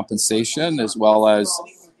their compensation, as well as,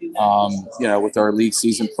 with our league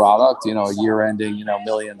season product, a year-ending, $1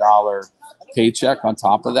 million paycheck on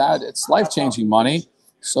top of that. It's life-changing money.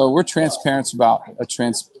 So we're transparent about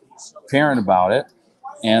it.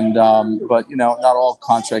 And, but, not all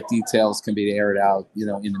contract details can be aired out, in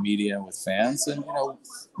the media and with fans. And,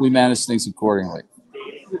 we manage things accordingly.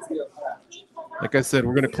 Like I said,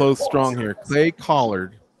 we're going to close strong here. Clay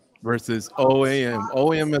Collard versus OAM.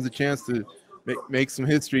 OAM has a chance to make some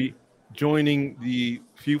history, joining the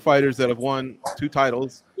few fighters that have won 2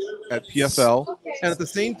 titles at PFL. And at the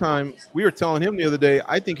same time, we were telling him the other day,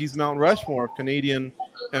 I think he's Mount Rushmore of Canadian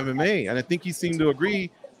MMA. And I think he seemed to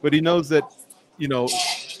agree, but he knows that,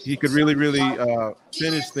 he could really,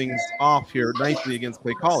 finish things off here nicely against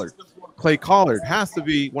Clay Collard. Clay Collard has to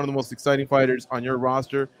be one of the most exciting fighters on your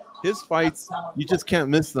roster. His fights, you just can't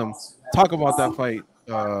miss them. Talk about that fight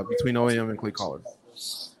between OAM and Clay Collard.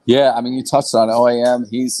 Yeah, I mean, you touched on OAM.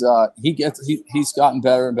 He's gotten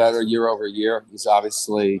better and better year over year. He's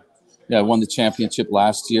obviously won the championship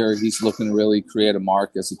last year. He's looking to really create a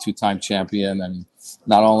mark as a 2-time champion. And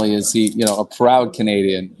not only is he, a proud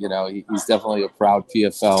Canadian, he's definitely a proud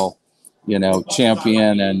PFL,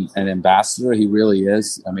 champion and ambassador. He really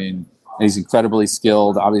is. I mean, he's incredibly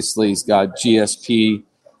skilled. Obviously, he's got GSP,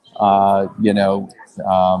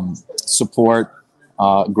 support.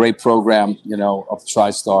 Great program, of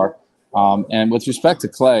TriStar. And with respect to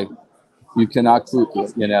Clay, you cannot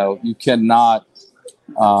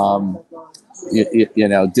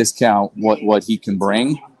discount what he can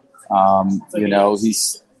bring.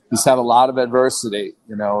 He's had a lot of adversity,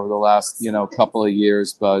 over the last, couple of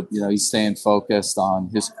years, but, he's staying focused on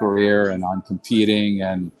his career and on competing.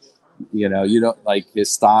 And, you don't like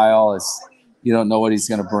his style is, you don't know what he's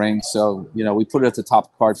going to bring. So, we put it at the top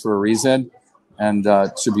of the card for a reason. And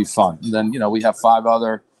it should be fun. And then, we have 5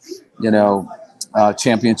 other,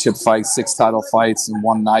 championship fights, 6 title fights in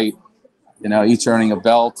one night, each earning a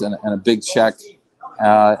belt and a big check,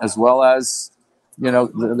 as well as,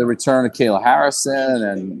 the return of Kayla Harrison.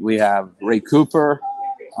 And we have Ray Cooper,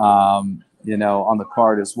 on the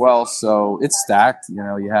card as well. So it's stacked.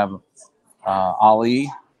 You have Biagio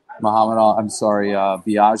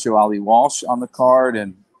Ali Walsh on the card.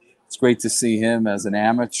 And it's great to see him as an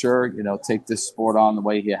amateur, take this sport on the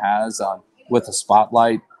way he has, with a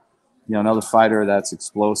spotlight. Another fighter that's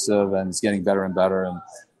explosive and is getting better and better. And,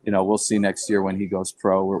 we'll see next year when he goes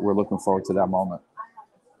pro. We're looking forward to that moment.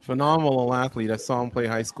 Phenomenal athlete. I saw him play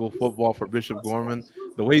high school football for Bishop Gorman.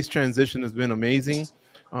 The way his transition has been amazing.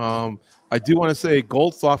 I do want to say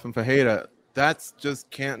Goldsoff and Fajeda, that's just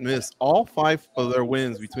can't miss. All 5 of their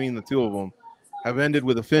wins between the 2 of them have ended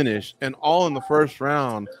with a finish, and all in the first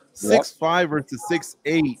round. 6-5 versus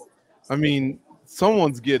 6-8. I mean,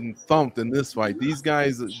 someone's getting thumped in this fight. These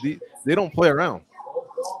guys, they don't play around.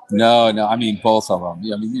 No. I mean, both of them.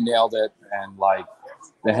 I mean, you nailed it. And like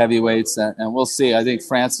the heavyweights, and we'll see. I think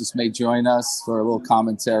Francis may join us for a little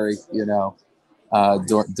commentary, during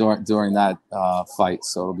that fight.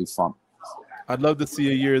 So it'll be fun. I'd love to see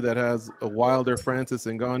a year that has a Wilder Francis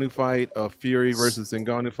Ngannou fight, a Fury versus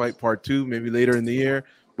Ngannou fight part 2, maybe later in the year.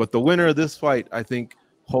 But the winner of this fight, I think,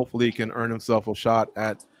 hopefully can earn himself a shot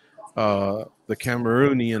at the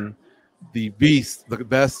Cameroonian, the beast, the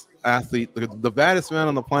best athlete, the baddest man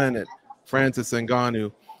on the planet, Francis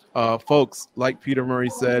Ngannou. Folks, like Peter Murray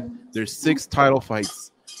said, there's 6 title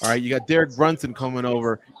fights. All right, you got Derek Brunson coming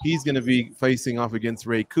over. He's going to be facing off against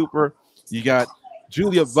Ray Cooper. You got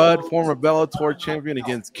Julia Budd, former Bellator champion,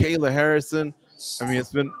 against Kayla Harrison. I mean,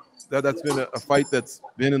 that's been a fight that's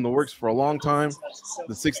been in the works for a long time.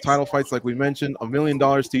 The 6 title fights, like we mentioned, $1 million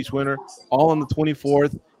to each winner, all on the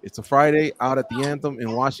 24th. It's a Friday out at the Anthem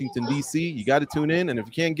in Washington, D.C. You got to tune in, and if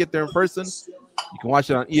you can't get there in person, you can watch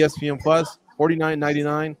it on ESPN Plus,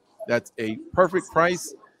 $49.99. That's a perfect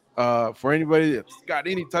price for anybody that's got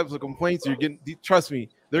any types of complaints. Trust me,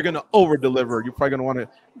 they're going to over-deliver. You're probably going to want to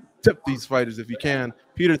tip these fighters if you can.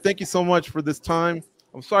 Peter, thank you so much for this time.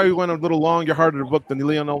 I'm sorry we went a little long. You're harder to book than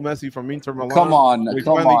Lionel Messi from Inter Milan. Come on now.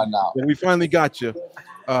 We finally got you.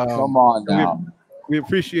 Come on now. We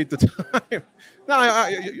appreciate the time. No,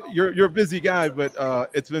 you're a busy guy, but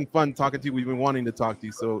it's been fun talking to you. We've been wanting to talk to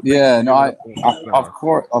you. So yeah, no, of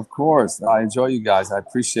course. I enjoy you guys. I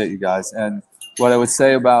appreciate you guys. And what I would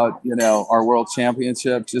say about our World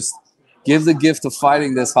Championship, just give the gift of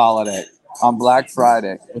fighting this holiday on Black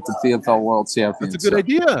Friday with the PFL World Championship. That's a good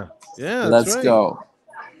idea. Yeah, let's go.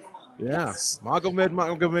 Yeah.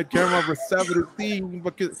 Magomed Karamov versus Sabaduti,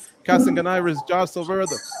 Kasanganai Josh Silvera.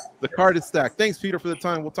 The card is stacked. Thanks, Peter, for the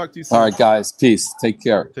time. We'll talk to you soon. All right, guys. Peace. Take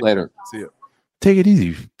care. Later. See you. Take it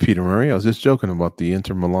easy, Peter Murray. I was just joking about the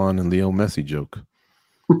Inter Milan and Leo Messi joke.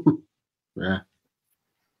 Yeah.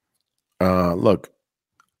 Look,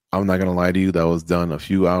 I'm not gonna lie to you. That was done a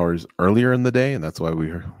few hours earlier in the day, and that's why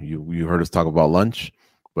you heard us talk about lunch.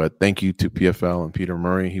 But thank you to PFL and Peter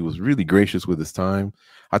Murray. He was really gracious with his time.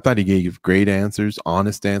 I thought he gave great answers,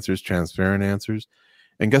 honest answers, transparent answers.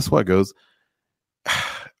 And guess what, goes?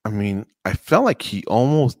 I mean, I felt like he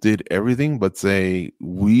almost did everything but say,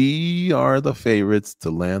 we are the favorites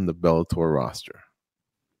to land the Bellator roster.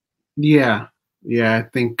 Yeah. Yeah, I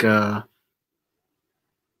think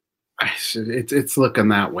it's looking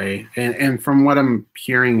that way. And from what I'm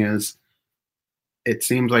hearing is it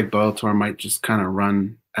seems like Bellator might just kind of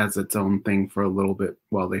run as its own thing for a little bit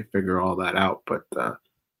while they figure all that out. But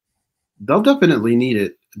they'll definitely need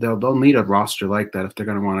it. They'll need a roster like that if they're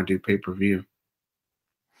going to want to do pay-per-view.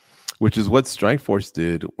 Which is what Strikeforce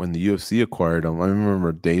did when the UFC acquired them. I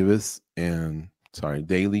remember Daly and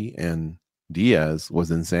Diaz was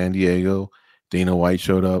in San Diego. Dana White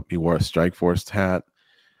showed up. He wore a Strikeforce hat.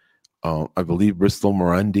 I believe Bristol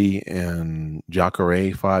Morandi and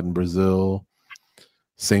Jacare fought in Brazil.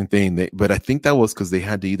 Same thing. But I think that was because they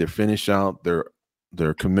had to either finish out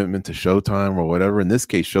their commitment to Showtime or whatever. In this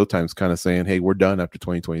case, Showtime's kind of saying, hey, we're done after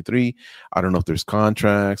 2023. I don't know if there's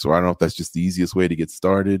contracts, or I don't know if that's just the easiest way to get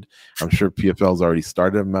started. I'm sure PFL's already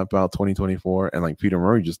started to map out 2024. And like Peter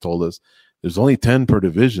Murray just told us, there's only 10 per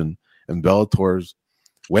division, and Bellator's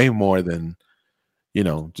way more than,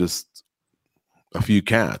 just a few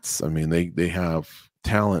cats. I mean, they have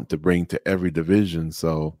talent to bring to every division.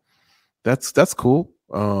 So that's cool.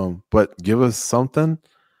 But give us something.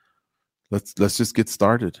 Let's just get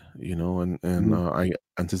started, and I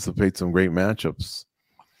anticipate some great matchups.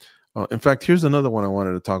 In fact, here's another one I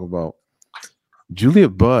wanted to talk about. Julia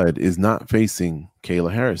Budd is not facing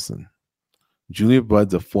Kayla Harrison. Julia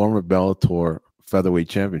Budd's a former Bellator featherweight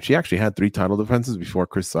champion. She actually had 3 title defenses before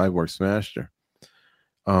Chris Cyborg smashed her.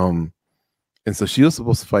 And so she was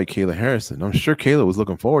supposed to fight Kayla Harrison. I'm sure Kayla was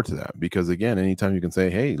looking forward to that because, again, anytime you can say,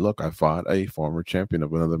 hey, look, I fought a former champion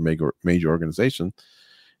of another major organization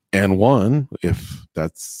and won, if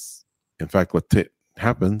that's in fact what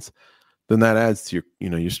happens, then that adds to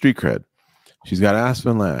your street cred. She's got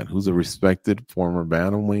Aspen Ladd, who's a respected former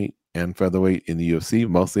bantamweight and featherweight in the UFC,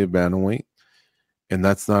 mostly a bantamweight, and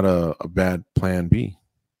that's not a bad plan B.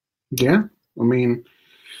 Yeah, I mean,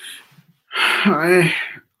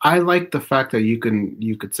 I like the fact that you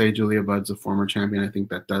could say Julia Budd's a former champion. I think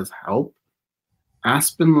that does help.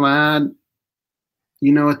 Aspen Ladd,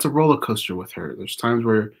 it's a roller coaster with her. There's times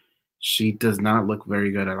where she does not look very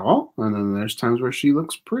good at all, and then there's times where she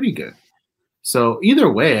looks pretty good. So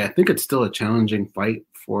either way, I think it's still a challenging fight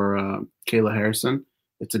for Kayla Harrison.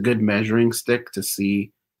 It's a good measuring stick to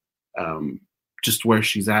see just where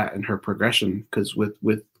she's at in her progression. Because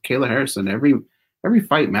with Kayla Harrison, every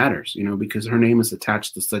fight matters, because her name is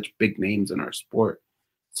attached to such big names in our sport.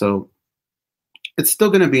 So it's still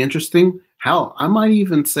going to be interesting. Hell, I might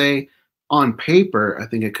even say on paper, I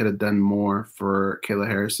think it could have done more for Kayla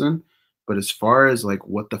Harrison. But as far as like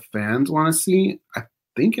what the fans want to see, I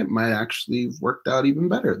think it might actually have worked out even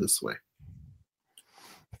better this way.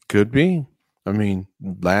 Could be. I mean,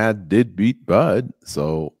 Ladd did beat Bud.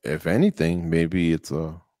 So if anything, maybe it's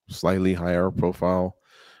a slightly higher profile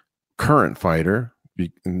current fighter.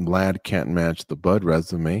 Ladd can't match the Bud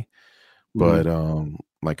resume. But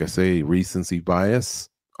like I say, recency bias,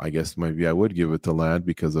 I guess maybe I would give it to Ladd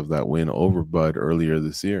because of that win over Bud earlier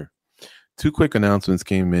this year. 2 quick announcements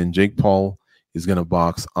came in. Jake Paul is going to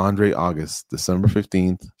box Andre August December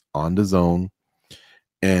 15th on DAZN.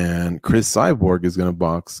 And Chris Cyborg is going to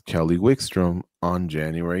box Kelly Wickstrom on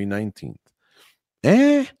January 19th.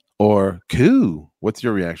 Or cool? What's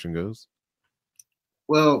your reaction, Goes?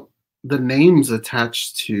 Well, the names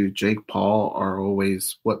attached to Jake Paul are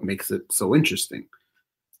always what makes it so interesting.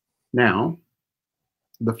 Now,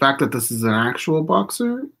 the fact that this is an actual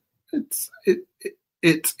boxer,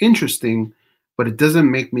 it's interesting, but it doesn't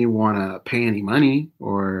make me want to pay any money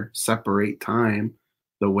or separate time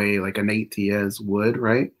the way like a Nate Diaz would,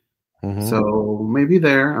 right? Mm-hmm. So maybe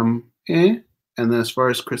there I'm And then as far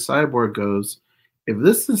as Chris Cyborg goes, if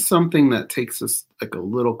this is something that takes us like a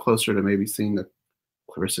little closer to maybe seeing a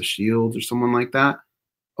Clarissa Shields or someone like that,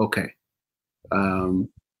 okay.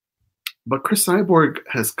 But Chris Cyborg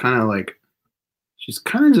has she's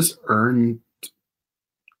kind of just earned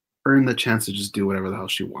the chance to just do whatever the hell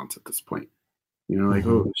she wants at this point.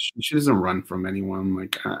 She doesn't run from anyone.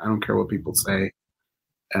 Like, I don't care what people say.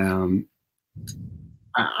 I'm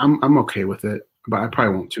okay with it, but I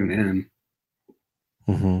probably won't tune in.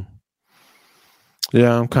 Mm-hmm.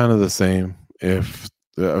 Yeah, I'm kind of the same. If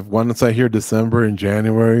once I hear December and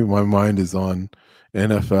January, my mind is on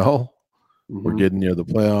NFL. We're getting near the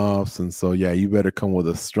playoffs, and so yeah, you better come with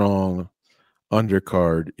a strong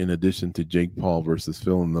undercard in addition to Jake Paul versus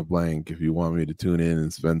fill in the blank if you want me to tune in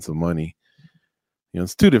and spend some money.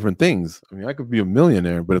 It's two different things. I mean, I could be a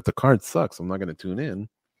millionaire, but if the card sucks, I'm not going to tune in,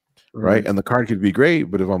 right? And the card could be great,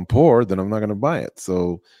 but if I'm poor, then I'm not going to buy it.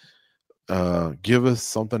 So give us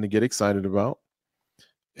something to get excited about,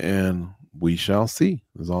 and we shall see,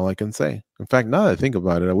 is all I can say. In fact, now that I think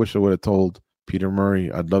about it, I wish I would have told Peter Murray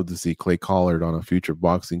I'd love to see Clay Collard on a future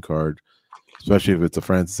boxing card, especially if it's a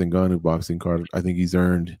Francis Ngannou boxing card. I think he's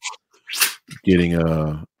earned getting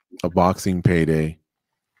a boxing payday,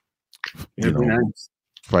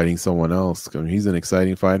 fighting someone else. I mean, he's an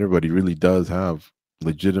exciting fighter, but he really does have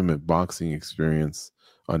legitimate boxing experience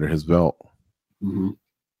under his belt. Mm-hmm.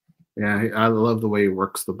 Yeah, I love the way he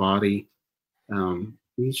works the body.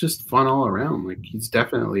 He's just fun all around. Like, he's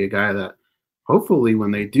definitely a guy that hopefully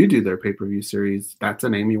when they do their pay-per-view series, that's a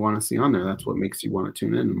name you want to see on there. That's what makes you want to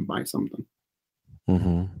tune in and buy something.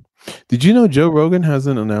 Mm-hmm. Did you know Joe Rogan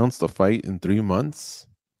hasn't announced a fight in 3 months?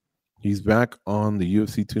 He's back on the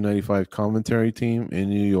UFC 295 commentary team in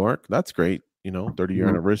New York. That's great. 30-year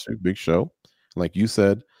anniversary, big show. Like you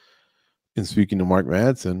said, in speaking to Mark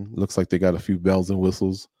Madsen, looks like they got a few bells and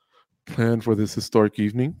whistles planned for this historic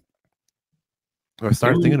evening. I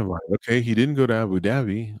started thinking about it. Okay, he didn't go to Abu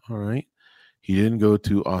Dhabi. All right. He didn't go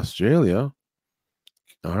to Australia.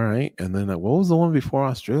 All right. And then what was the one before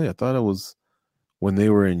Australia? I thought it was when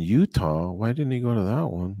they were in Utah. Why didn't he go to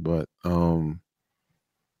that one? But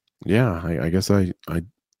yeah, I guess oh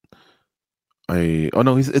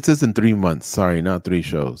no, it says in 3 months. Sorry, not 3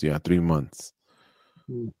 shows. Yeah, 3 months.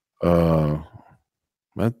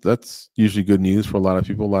 That's usually good news for a lot of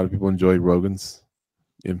people. A lot of people enjoyed Rogan's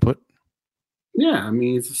input. Yeah, I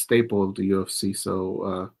mean, he's a staple of the UFC,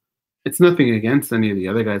 so it's nothing against any of the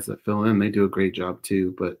other guys that fill in. They do a great job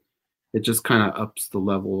too, but it just kind of ups the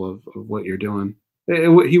level of what you're doing.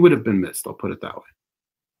 He would have been missed, I'll put it that way.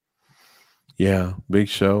 Yeah, big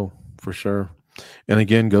show for sure. And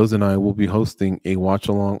again, Goz and I will be hosting a watch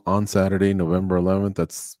along on Saturday, November 11th.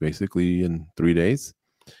 That's basically in 3 days.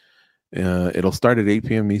 It'll start at 8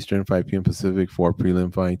 p.m. Eastern, 5 p.m. Pacific, 4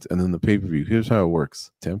 prelim fights, and then the pay-per-view. Here's how it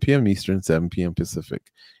works. 10 p.m. Eastern, 7 p.m.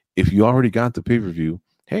 Pacific. If you already got the pay-per-view,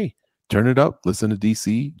 hey, turn it up. Listen to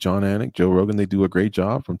DC, John Anik, Joe Rogan. They do a great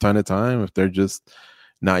job from time to time. If they're just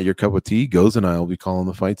not your cup of tea, Goz and I will be calling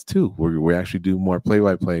the fights too. We actually do more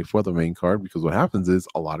play-by-play for the main card, because what happens is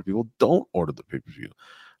a lot of people don't order the pay-per-view.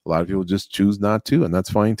 A lot of people just choose not to, and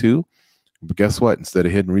that's fine too. But guess what? Instead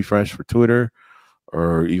of hitting refresh for Twitter,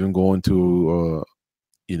 or even going to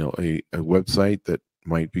a website that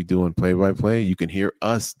might be doing play-by-play, you can hear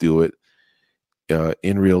us do it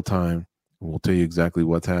in real time. We'll tell you exactly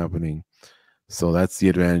what's happening. So that's the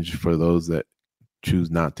advantage for those that choose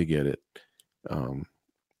not to get it. You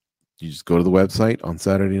just go to the website on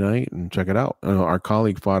Saturday night and check it out. Our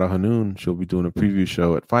colleague Farah Hanoun, she'll be doing a preview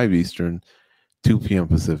show at 5 Eastern, 2 p.m.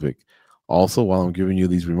 Pacific. Also, while I'm giving you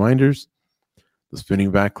these reminders, the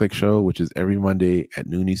Spinning Back Click show, which is every Monday at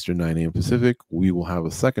noon Eastern, 9 a.m. Pacific. We will have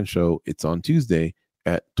a second show. It's on Tuesday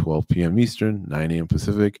at 12 p.m. Eastern, 9 a.m.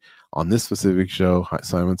 Pacific. On this specific show,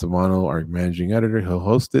 Simon Samano, our managing editor, he'll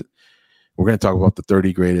host it. We're going to talk about the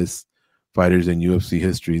 30 greatest fighters in UFC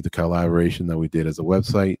history, the collaboration that we did as a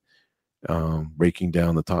website, breaking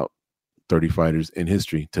down the top 30 fighters in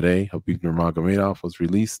history. Today, Habib Nurmagomedov was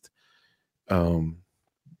released as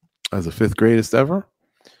the 5th greatest ever.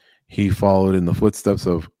 He followed in the footsteps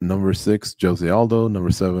of number 6, Jose Aldo, number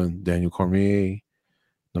 7, Daniel Cormier,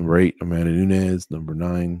 number 8, Amanda Nunes, number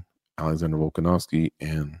 9, Alexander Volkanovski,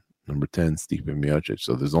 and number 10, Stipe Miocic.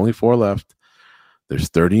 So there's only 4 left. There's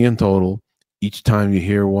 30 in total. Each time you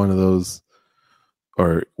hear one of those,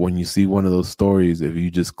 or when you see one of those stories, if you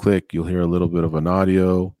just click, you'll hear a little bit of an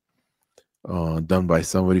audio done by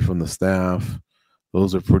somebody from the staff.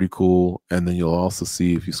 Those are pretty cool. And then you'll also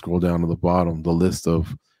see, if you scroll down to the bottom, the list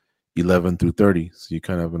of 11 through 30. So you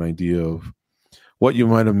kind of have an idea of what you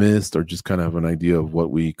might have missed, or just kind of have an idea of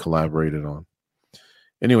what we collaborated on.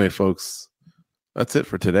 Anyway, folks, that's it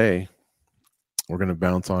for today. We're going to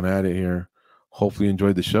bounce on at it here. Hopefully you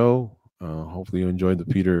enjoyed the show. Hopefully you enjoyed the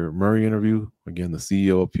Peter Murray interview. Again, the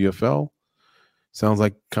CEO of PFL. Sounds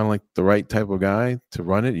like kind of like the right type of guy to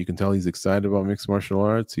run it. You can tell he's excited about mixed martial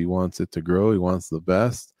arts. He wants it to grow. He wants the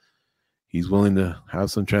best. he's willing to have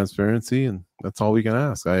some transparency, and that's all we can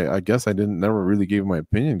ask. I guess I never really gave my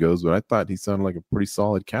opinion, Goes, but I thought he sounded like a pretty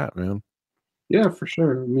solid cat, man. Yeah, for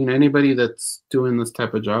sure. I mean, anybody that's doing this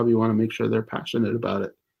type of job, you want to make sure they're passionate about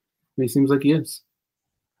it. And he seems like he is.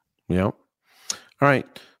 Yep. All right.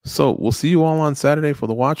 So we'll see you all on Saturday for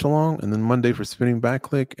the watch along, and then Monday for Spinning Back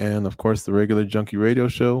Click, and of course the regular Junkie Radio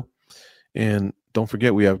show. And don't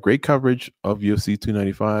forget, we have great coverage of UFC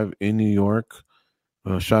 295 in New York.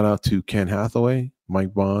 Shout out to Ken Hathaway,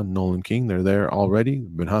 Mike Bond, Nolan King. They're there already.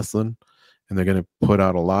 They've been hustling, and they're going to put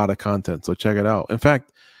out a lot of content. So check it out. In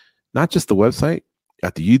fact, not just the website,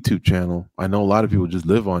 at the YouTube channel. I know a lot of people just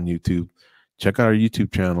live on YouTube. Check out our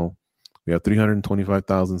YouTube channel. We have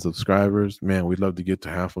 325,000 subscribers. Man, we'd love to get to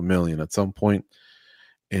 500,000 at some point.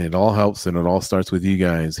 And it all helps, and it all starts with you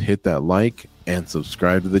guys. Hit that like and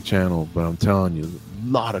subscribe to the channel. But I'm telling you, a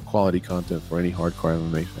lot of quality content for any hardcore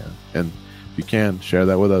MMA fan. And if you can, share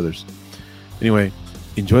that with others. Anyway,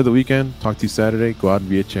 enjoy the weekend. Talk to you Saturday. Go out and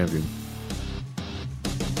be a champion.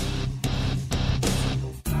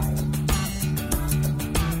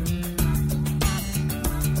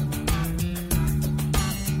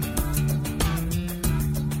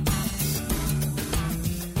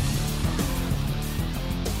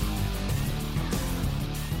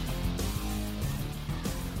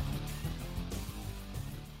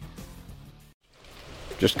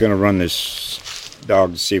 Just going to run this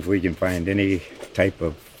dog to see if we can find any type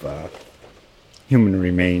of human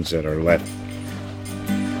remains that are left.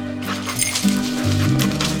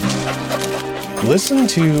 Listen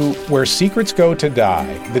to Where Secrets Go to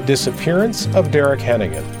Die, The Disappearance of Derek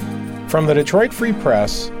Hennigan. From the Detroit Free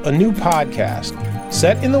Press, a new podcast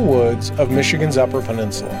set in the woods of Michigan's Upper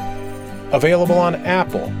Peninsula. Available on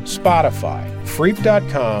Apple, Spotify,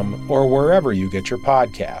 Freep.com, or wherever you get your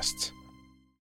podcasts.